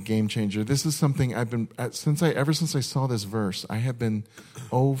is going to be a game changer. This is something I've been ever since I saw this verse. I have been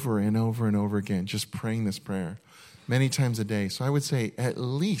over and over and over again just praying this prayer many times a day. So I would say at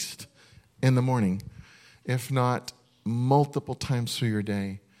least in the morning, if not multiple times through your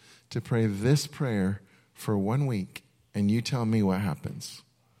day, to pray this prayer for 1 week, and you tell me what happens.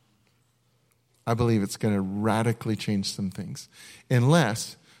 I believe it's going to radically change some things,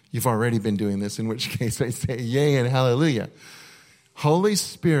 unless you've already been doing this, in which case I say yay and hallelujah. Holy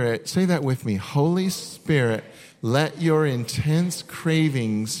Spirit, say that with me. Holy Spirit, let your intense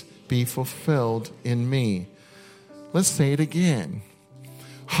cravings be fulfilled in me. Let's say it again.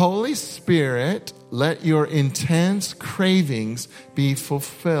 Holy Spirit, let your intense cravings be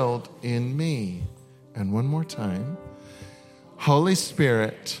fulfilled in me. And one more time. Holy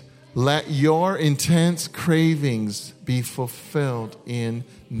Spirit, let your intense cravings be fulfilled in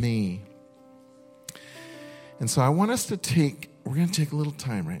me. And so I want us to we're going to take a little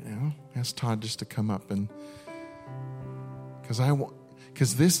time right now. Ask Todd just to come up, and because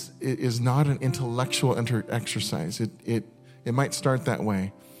Because this is not an intellectual exercise. It might start that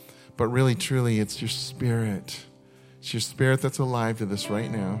way, but really, truly, it's your spirit. It's your spirit that's alive to this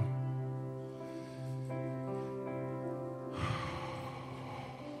right now.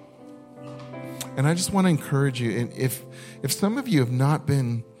 And I just want to encourage you, and if some of you have not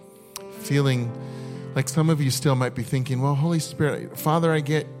been feeling, like some of you still might be thinking, well, Holy Spirit, Father, I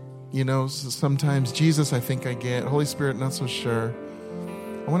get, sometimes Jesus, I think I get, Holy Spirit, not so sure.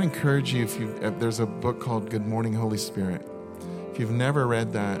 I want to encourage you, if there's a book called Good Morning, Holy Spirit. If you've never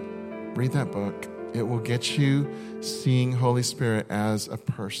read that, read that book. It will get you seeing Holy Spirit as a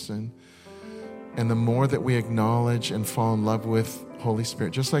person. And the more that we acknowledge and fall in love with Holy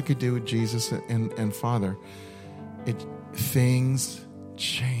Spirit, just like you do with Jesus and Father, things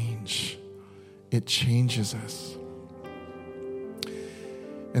change. It changes us.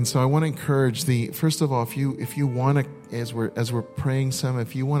 And so I want to encourage first of all, if you want to, as we're praying some,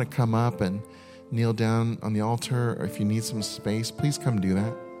 if you want to come up and kneel down on the altar, or if you need some space, please come do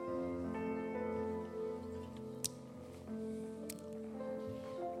that.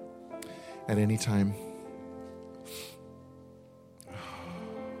 At any time.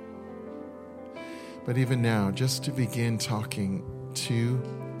 But even now, just to begin talking to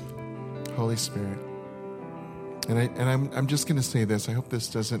Holy Spirit. And I'm just going to say this. I hope this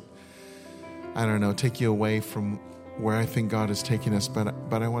doesn't, take you away from where I think God is taking us. But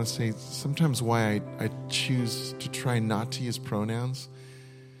I want to say sometimes why I choose to try not to use pronouns.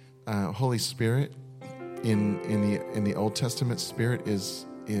 Holy Spirit in the Old Testament, Spirit is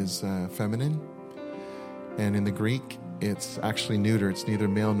feminine, and in the Greek, it's actually neuter. It's neither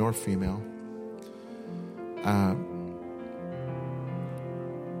male nor female.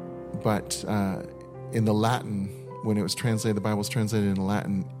 But in the Latin, when it was translated, the Bible was translated in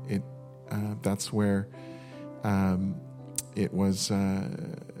Latin. That's where it was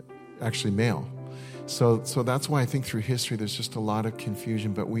actually male. So that's why I think through history there's just a lot of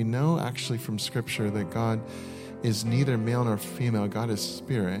confusion. But we know actually from Scripture that God is neither male nor female. God is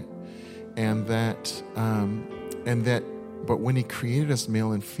spirit, and that. But when He created us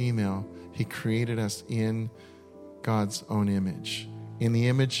male and female, He created us in God's own image, in the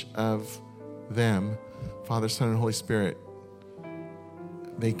image of them, Father, Son, and Holy Spirit.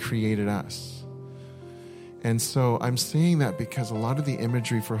 They created us. And so I'm saying that because a lot of the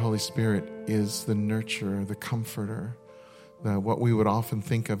imagery for Holy Spirit is the nurturer, the comforter, what we would often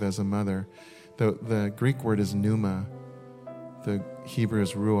think of as a mother. The Greek word is pneuma. The Hebrew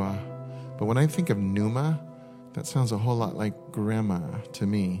is ruah. But when I think of pneuma, that sounds a whole lot like grandma to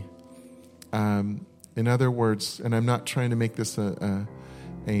me. In other words, and I'm not trying to make this a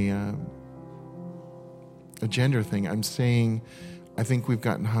gender thing. I'm saying I think we've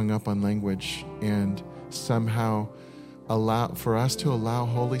gotten hung up on language and somehow allow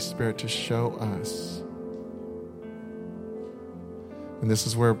Holy Spirit to show us. And this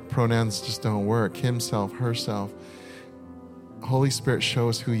is where pronouns just don't work. Himself, herself. Holy Spirit, show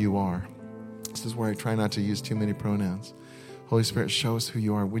us who you are. This is where I try not to use too many pronouns. Holy Spirit, show us who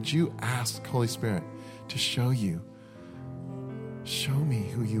you are. Would you ask Holy Spirit to show you? Show me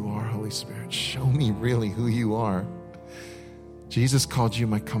who you are, Holy Spirit. Show me really who you are. Jesus called you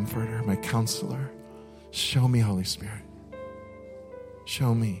my comforter, my counselor. Show me, Holy Spirit.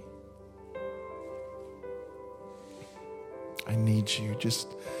 Show me. I need you. Just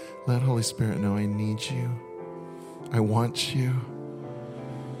let Holy Spirit know I need you. I want you.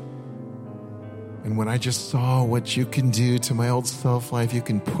 And when I just saw what you can do to my old self-life, you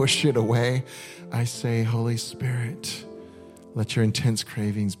can push it away. I say, Holy Spirit, let your intense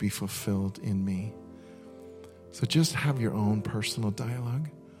cravings be fulfilled in me. So just have your own personal dialogue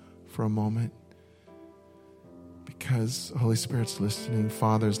for a moment. Because Holy Spirit's listening,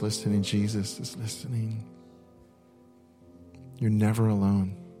 Father's listening, Jesus is listening. You're never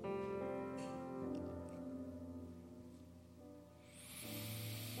alone.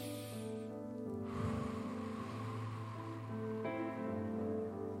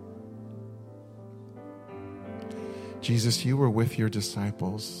 Jesus, you were with your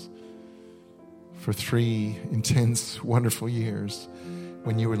disciples for 3 intense, wonderful years.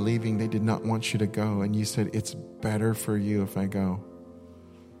 When you were leaving, they did not want you to go. And you said, it's better for you if I go.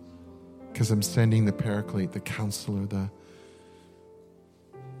 Because I'm sending the Paraclete, the counselor, the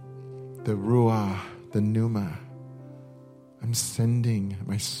Ruah, the Pneuma. I'm sending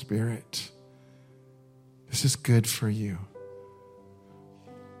my Spirit. This is good for you.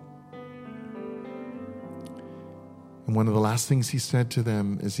 And one of the last things he said to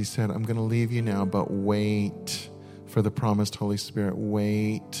them is he said, I'm going to leave you now, but wait for the promised Holy Spirit.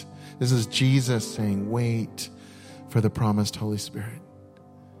 Wait. This is Jesus saying, wait for the promised Holy Spirit.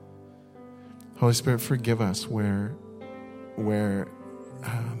 Holy Spirit, forgive us where we've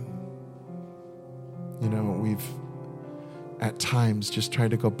at times just tried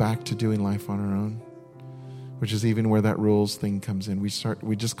to go back to doing life on our own, which is even where that rules thing comes in. We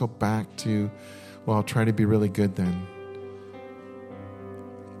just go back to, well, I'll try to be really good then.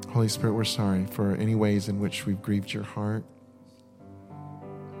 Holy Spirit, we're sorry for any ways in which we've grieved your heart.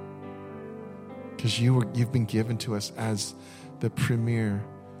 Because you've been given to us as the premier,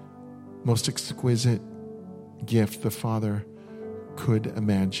 most exquisite gift the Father could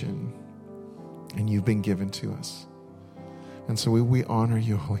imagine. And you've been given to us. And so we honor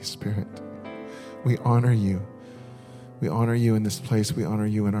you, Holy Spirit. We honor you. We honor you in this place. We honor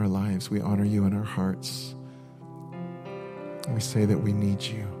you in our lives. We honor you in our hearts. And we say that we need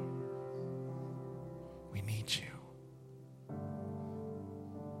you. We need you.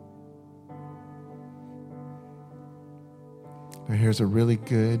 Now here's a really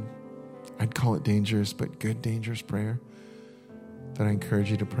good, I'd call it dangerous, but good, dangerous prayer that I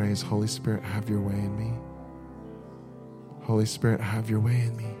encourage you to pray is, Holy Spirit, have your way in me. Holy Spirit, have your way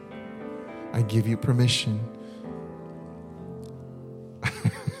in me. I give you permission.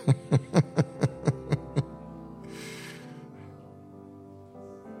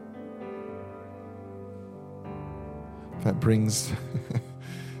 That brings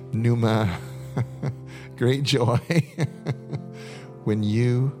pneuma, great joy when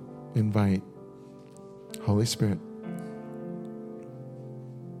you invite Holy Spirit,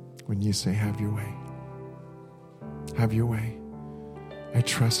 when you say, have your way. Have your way. I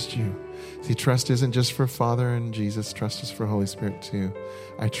trust you. See, trust isn't just for Father and Jesus. Trust is for Holy Spirit too.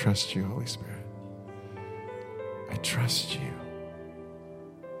 I trust you, Holy Spirit. I trust you.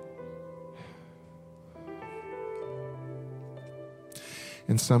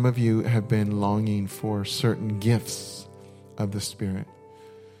 And some of you have been longing for certain gifts of the Spirit,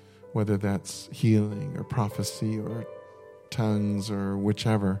 whether that's healing or prophecy or tongues or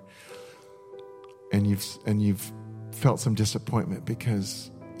whichever. And you've felt some disappointment because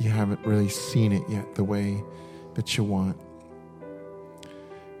you haven't really seen it yet the way that you want.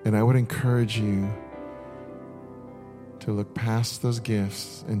 And I would encourage you to look past those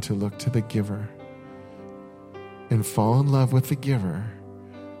gifts and to look to the giver and fall in love with the giver,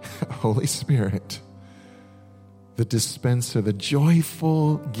 Holy Spirit, the dispenser, the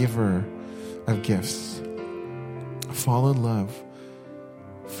joyful giver of gifts. Fall in love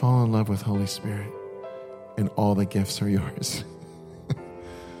with Holy Spirit. And all the gifts are yours.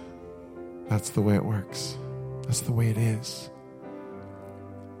 That's the way it works. That's the way it is.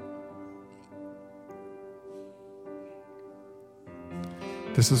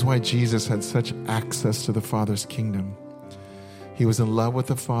 This is why Jesus had such access to the Father's kingdom. He was in love with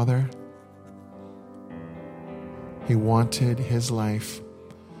the Father. He wanted his life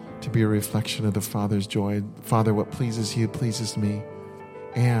to be a reflection of the Father's joy. Father, what pleases you pleases me.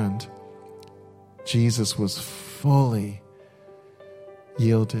 And Jesus was fully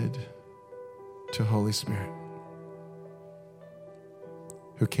yielded to Holy Spirit,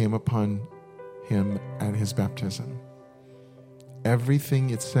 who came upon him at his baptism. Everything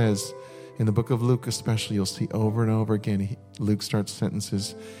it says in the book of Luke especially, you'll see over and over again, Luke starts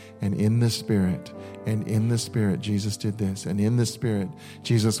sentences, and in the Spirit, Jesus did this, and in the Spirit,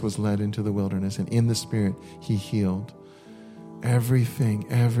 Jesus was led into the wilderness, and in the Spirit, he healed.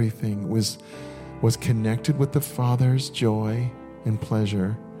 Everything was connected with the Father's joy and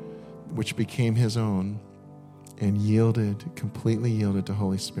pleasure, which became his own, and completely yielded to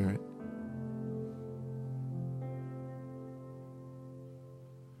Holy Spirit.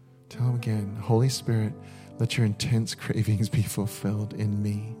 Tell him again, Holy Spirit, let your intense cravings be fulfilled in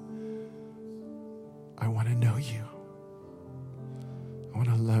me. I want to know you. I want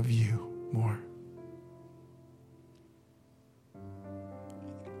to love you more.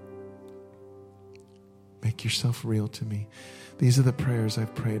 Make yourself real to me. These are the prayers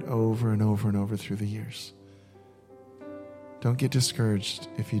I've prayed over and over and over through the years. Don't get discouraged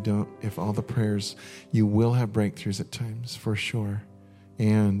if all the prayers, you will have breakthroughs at times, for sure.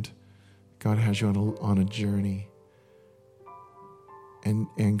 And God has you on a journey.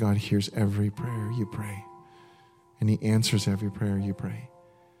 And God hears every prayer you pray. And he answers every prayer you pray.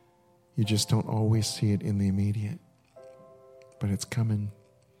 You just don't always see it in the immediate. But it's coming.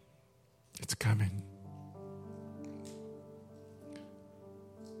 It's coming.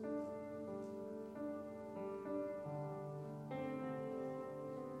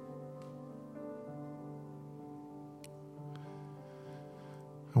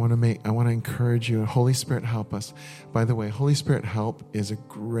 I want to encourage you. Holy Spirit, help us. By the way, Holy Spirit, help is a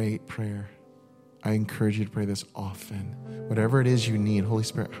great prayer. I encourage you to pray this often. Whatever it is you need, Holy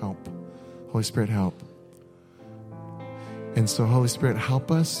Spirit, help. Holy Spirit, help. And so, Holy Spirit,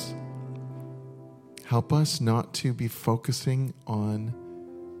 help us. Help us not to be focusing on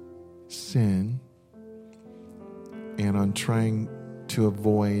sin and on trying to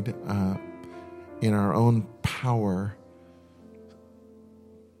avoid in our own power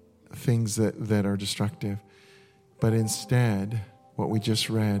things that are destructive. But instead, what we just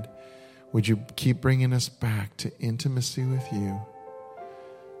read, would you keep bringing us back to intimacy with you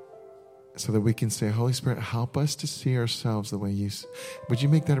so that we can say, Holy Spirit, help us to see ourselves the way you see. Would you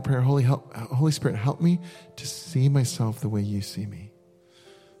make that a prayer? Holy Spirit, help me to see myself the way you see me.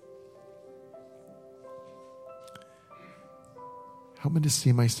 Help me to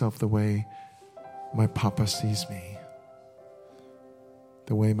see myself the way my Papa sees me,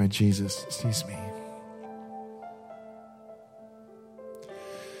 the way my Jesus sees me.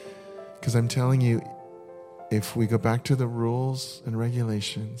 Because I'm telling you, if we go back to the rules and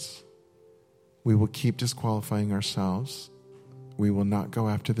regulations, we will keep disqualifying ourselves. We will not go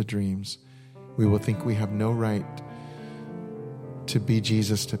after the dreams. We will think we have no right to be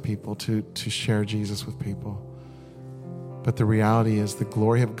Jesus to people, to share Jesus with people. But the reality is the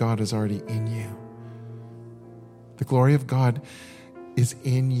glory of God is already in you. The glory of God is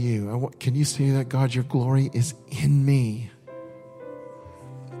in you. Can you say that, God? Your glory is in me.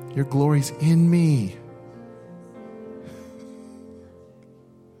 Your glory's in me.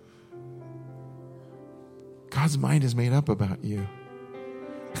 God's mind is made up about you.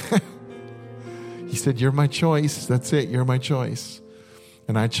 He said, you're my choice. That's it. You're my choice.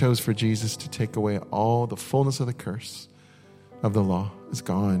 And I chose for Jesus to take away all the fullness of the curse of the law. It's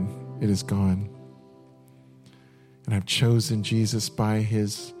gone. It is gone. And I've chosen Jesus by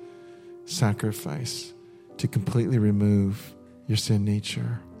his sacrifice to completely remove your sin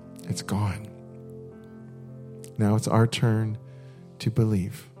nature. It's gone. Now it's our turn to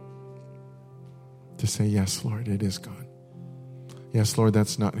believe. To say, yes, Lord, it is gone. Yes, Lord,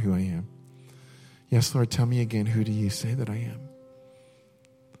 that's not who I am. Yes, Lord, tell me again, who do you say that I am?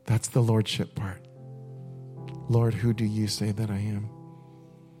 That's the lordship part. Lord, who do you say that I am?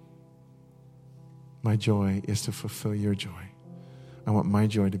 My joy is to fulfill your joy. I want my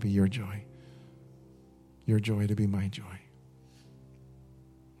joy to be your joy. Your joy to be my joy.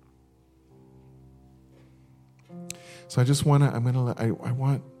 So I just want to, I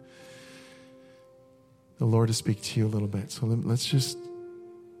want the Lord to speak to you a little bit. So let's just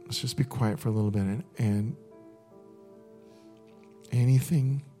be quiet for a little bit and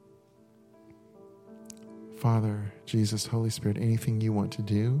anything, Father, Jesus, Holy Spirit, anything you want to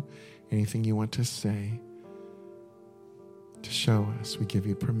do, anything you want to say, to show us, we give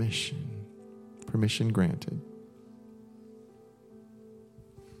you permission. Permission granted.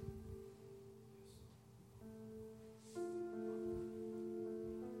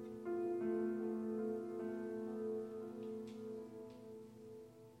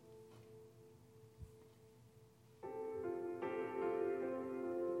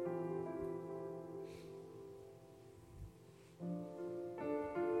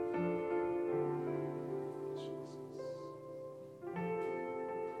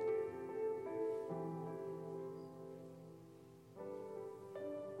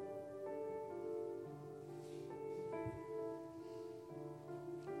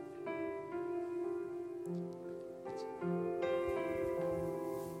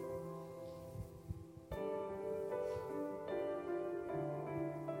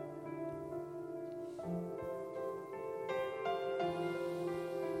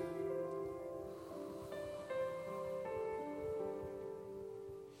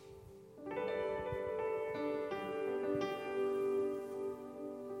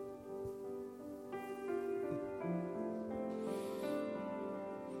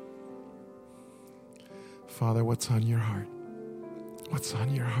 Father, what's on your heart? What's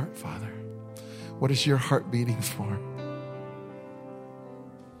on your heart, Father? What is your heart beating for?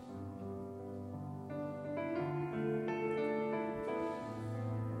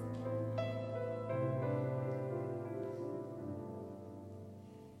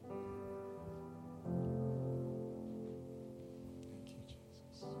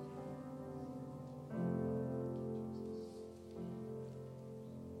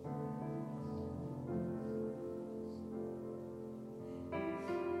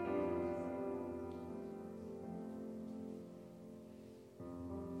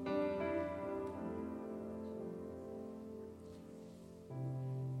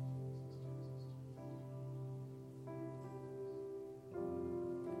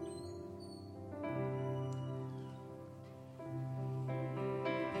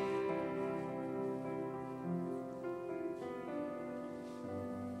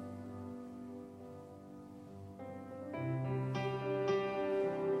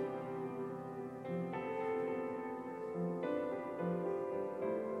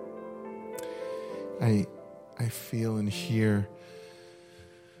 I feel and hear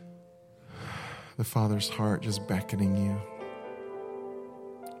the Father's heart just beckoning you.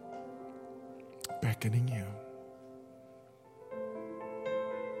 Beckoning you.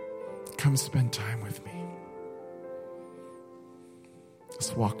 Come spend time with me.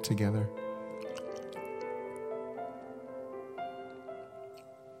 Let's walk together.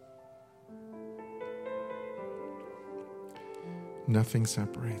 Nothing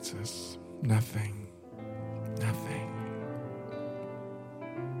separates us. Nothing. Nothing.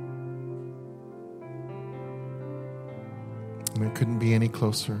 And I couldn't be any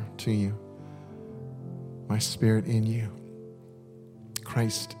closer to you. My Spirit in you.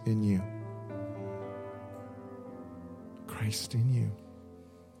 Christ in you. Christ in you.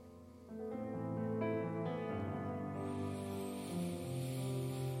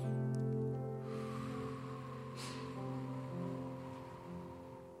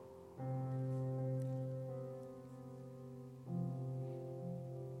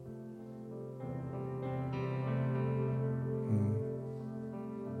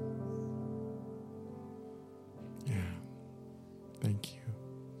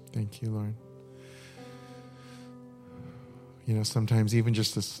 Thank you, Lord. You know, sometimes even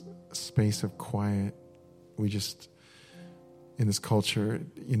just this space of quiet, we just, in this culture,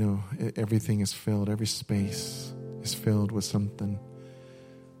 you know, everything is filled. Every space is filled with something.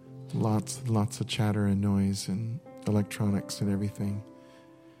 Lots of chatter and noise and electronics and everything.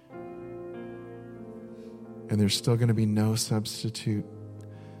 And there's still going to be no substitute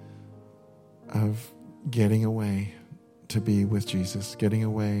of getting away to be with Jesus, getting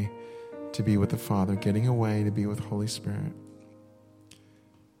away to be with the Father, getting away to be with Holy Spirit.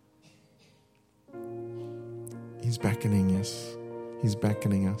 He's beckoning us. He's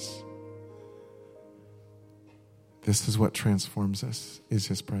beckoning us. This is what transforms us, is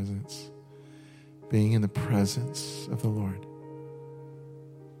His presence. Being in the presence of the Lord.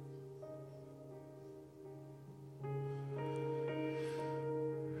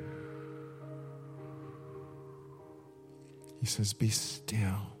 He says, be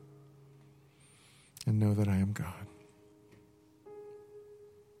still and know that I am God.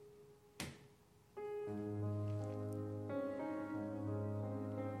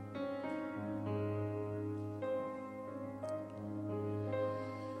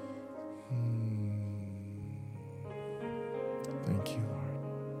 Thank you, Lord.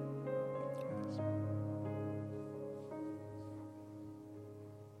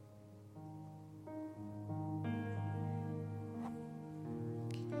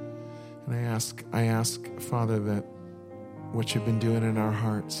 And I ask, Father, that what you've been doing in our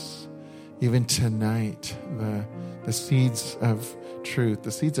hearts, even tonight, the seeds of truth,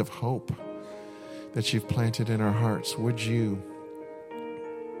 the seeds of hope that you've planted in our hearts, would you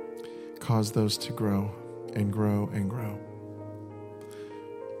cause those to grow and grow and grow?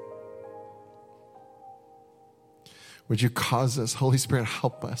 Would you cause us, Holy Spirit,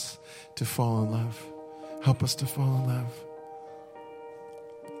 help us to fall in love. Help us to fall in love.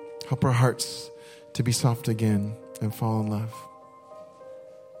 Help our hearts to be soft again and fall in love.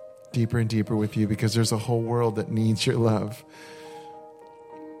 Deeper and deeper with you, because there's a whole world that needs your love.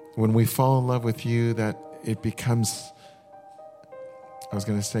 When we fall in love with you, that it becomes, I was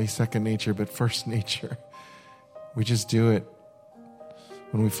going to say second nature, but first nature. We just do it.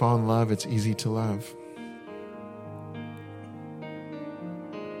 When we fall in love, it's easy to love.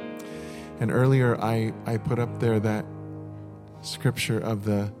 And earlier I put up there that scripture of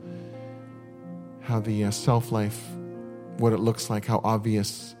how the self-life, what it looks like, how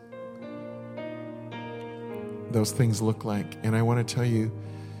obvious those things look like. And I want to tell you,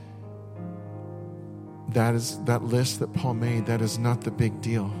 that list that Paul made, that is not the big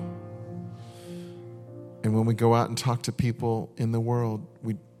deal. And when we go out and talk to people in the world,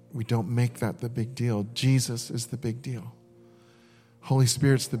 we don't make that the big deal. Jesus is the big deal. Holy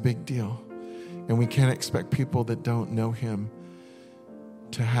Spirit's the big deal. And we can't expect people that don't know Him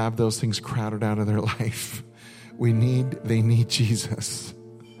to have those things crowded out of their life. They need Jesus.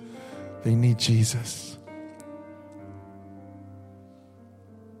 They need Jesus.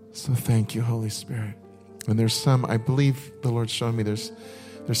 So thank you, Holy Spirit. And there's some, I believe the Lord's showing me, there's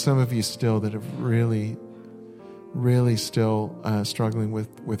some of you still that have really, really still struggling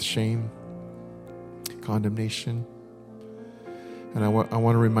with shame, condemnation. And I want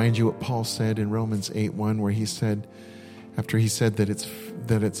to remind you what Paul said in Romans 8:1, where he said, after he said that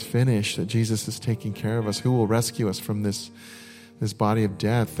it's finished, that Jesus is taking care of us, who will rescue us from this body of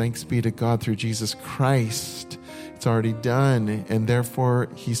death? Thanks be to God through Jesus Christ. It's already done. And therefore,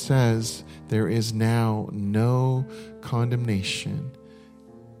 he says, there is now no condemnation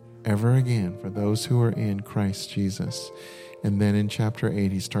ever again for those who are in Christ Jesus. And then in chapter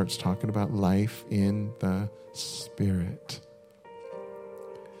 8, he starts talking about life in the Spirit.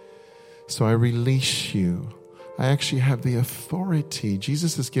 So I release you. I actually have the authority.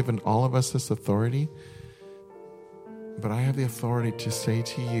 Jesus has given all of us this authority. But I have the authority to say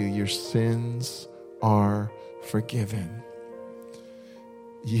to you, your sins are forgiven.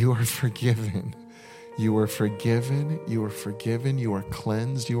 You are forgiven. You are forgiven. You are forgiven. You are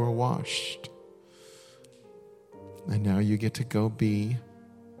cleansed. You are washed. And now you get to go be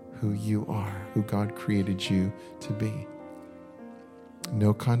who you are, who God created you to be.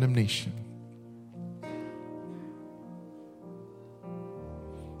 No condemnation.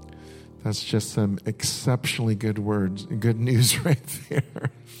 That's just some exceptionally good words, good news right there.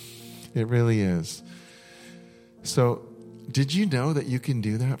 It really is. So, did you know that you can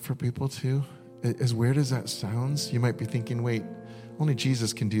do that for people too? As weird as that sounds, you might be thinking, wait, only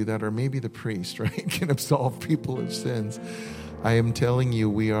Jesus can do that, or maybe the priest, right, can absolve people of sins. I am telling you,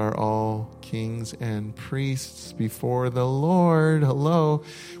 we are all kings and priests before the Lord. Hello.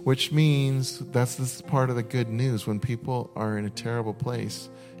 Which means this is part of the good news. When people are in a terrible place,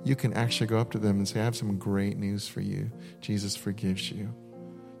 you can actually go up to them and say, I have some great news for you. Jesus forgives you.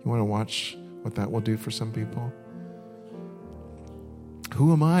 You want to watch what that will do for some people?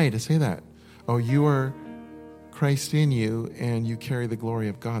 Who am I to say that? Oh, you are Christ in you and you carry the glory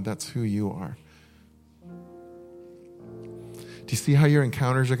of God. That's who you are. Do you see how your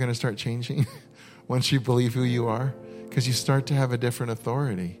encounters are going to start changing once you believe who you are? Because you start to have a different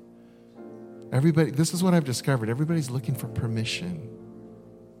authority. This is what I've discovered. Everybody's looking for permission.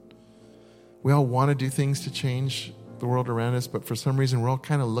 We all want to do things to change the world around us, but for some reason, we're all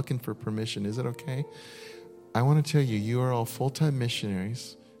kind of looking for permission. Is it okay? I want to tell you, you are all full-time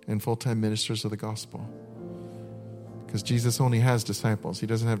missionaries and full-time ministers of the gospel. Because Jesus only has disciples. He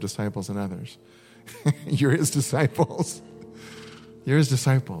doesn't have disciples and others. You're his disciples. You're his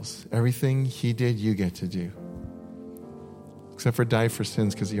disciples. Everything he did, you get to do. Except for die for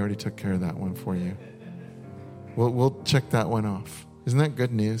sins, because he already took care of that one for you. We'll check that one off. Isn't that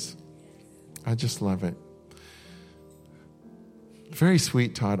good news? I just love it. Very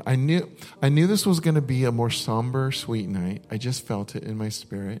sweet, Todd. I knew this was going to be a more somber, sweet night. I just felt it in my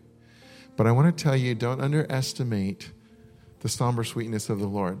spirit. But I want to tell you, don't underestimate the somber sweetness of the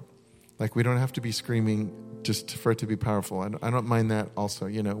Lord. Like, we don't have to be screaming just for it to be powerful. I don't mind that also,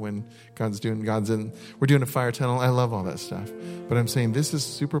 when we're doing a fire tunnel. I love all that stuff. But I'm saying this is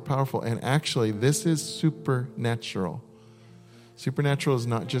super powerful. And actually, this is supernatural. Supernatural is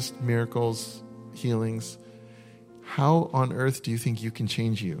not just miracles, healings. How on earth do you think you can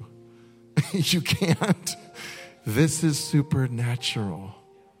change you? You can't. This is supernatural.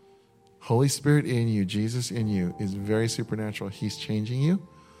 Holy Spirit in you, Jesus in you, is very supernatural. He's changing you.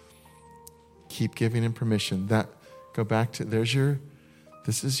 Keep giving him permission. Go back to,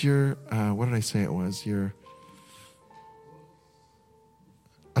 this is your, what did I say it was? Your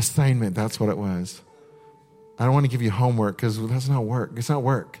assignment. That's what it was. I don't want to give you homework because that's not work. It's not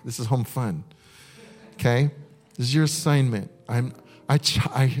work. This is home fun. Okay? This is your assignment. I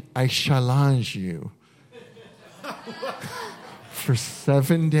challenge you for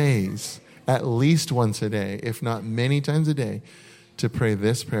 7 days, at least once a day, if not many times a day, to pray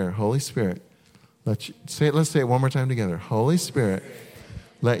this prayer. Holy Spirit, let's say it one more time together. Holy Spirit,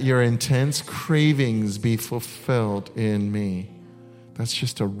 let your intense cravings be fulfilled in me. That's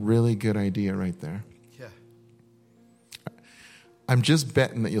just a really good idea right there. Yeah. I'm just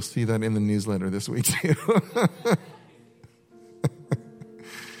betting that you'll see that in the newsletter this week too.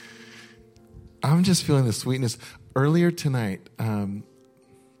 I'm just feeling the sweetness. Earlier tonight, I'm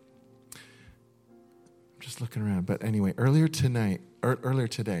just looking around, but anyway, earlier today,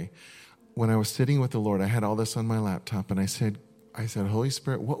 when I was sitting with the Lord, I had all this on my laptop, and I said, Holy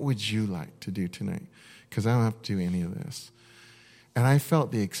Spirit, what would you like to do tonight? Because I don't have to do any of this. And I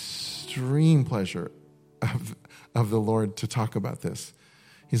felt the extreme pleasure of the Lord to talk about this.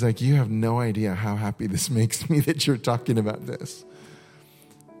 He's like, you have no idea how happy this makes me that you're talking about this.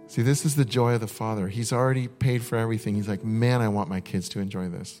 See, this is the joy of the Father. He's already paid for everything. He's like, man, I want my kids to enjoy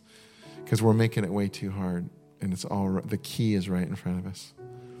this, because we're making it way too hard, and the key is right in front of us.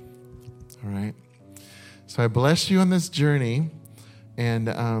 All right? So I bless you on this journey, and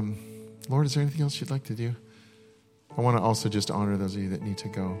Lord, is there anything else you'd like to do? I want to also just honor those of you that need to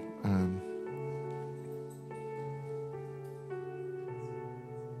go.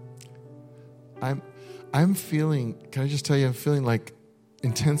 I'm feeling, can I just tell you, I'm feeling like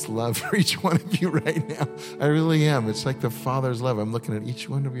intense love for each one of you right now. I really am. It's like the Father's love. I'm looking at each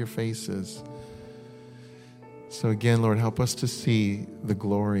one of your faces. So again, Lord, help us to see the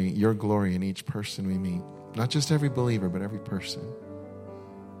glory, your glory in each person we meet. Not just every believer, but every person.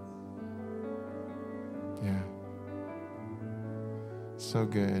 Yeah. So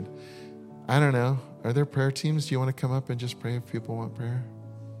good. I don't know. Are there prayer teams? Do you want to come up and just pray if people want prayer?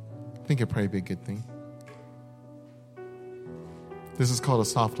 I think it'd probably be a good thing. This is called a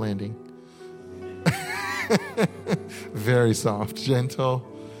soft landing. Very soft, gentle.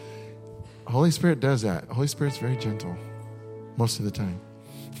 Holy Spirit does that. Holy Spirit's very gentle most of the time.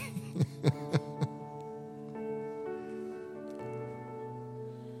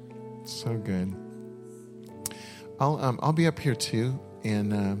 So good. I'll be up here too,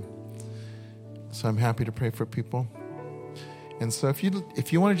 and so I'm happy to pray for people. And so if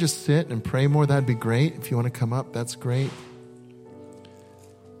you want to just sit and pray more, that'd be great. If you want to come up, that's great.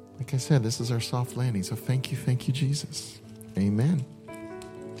 Like I said, this is our soft landing. So thank you, Jesus. Amen.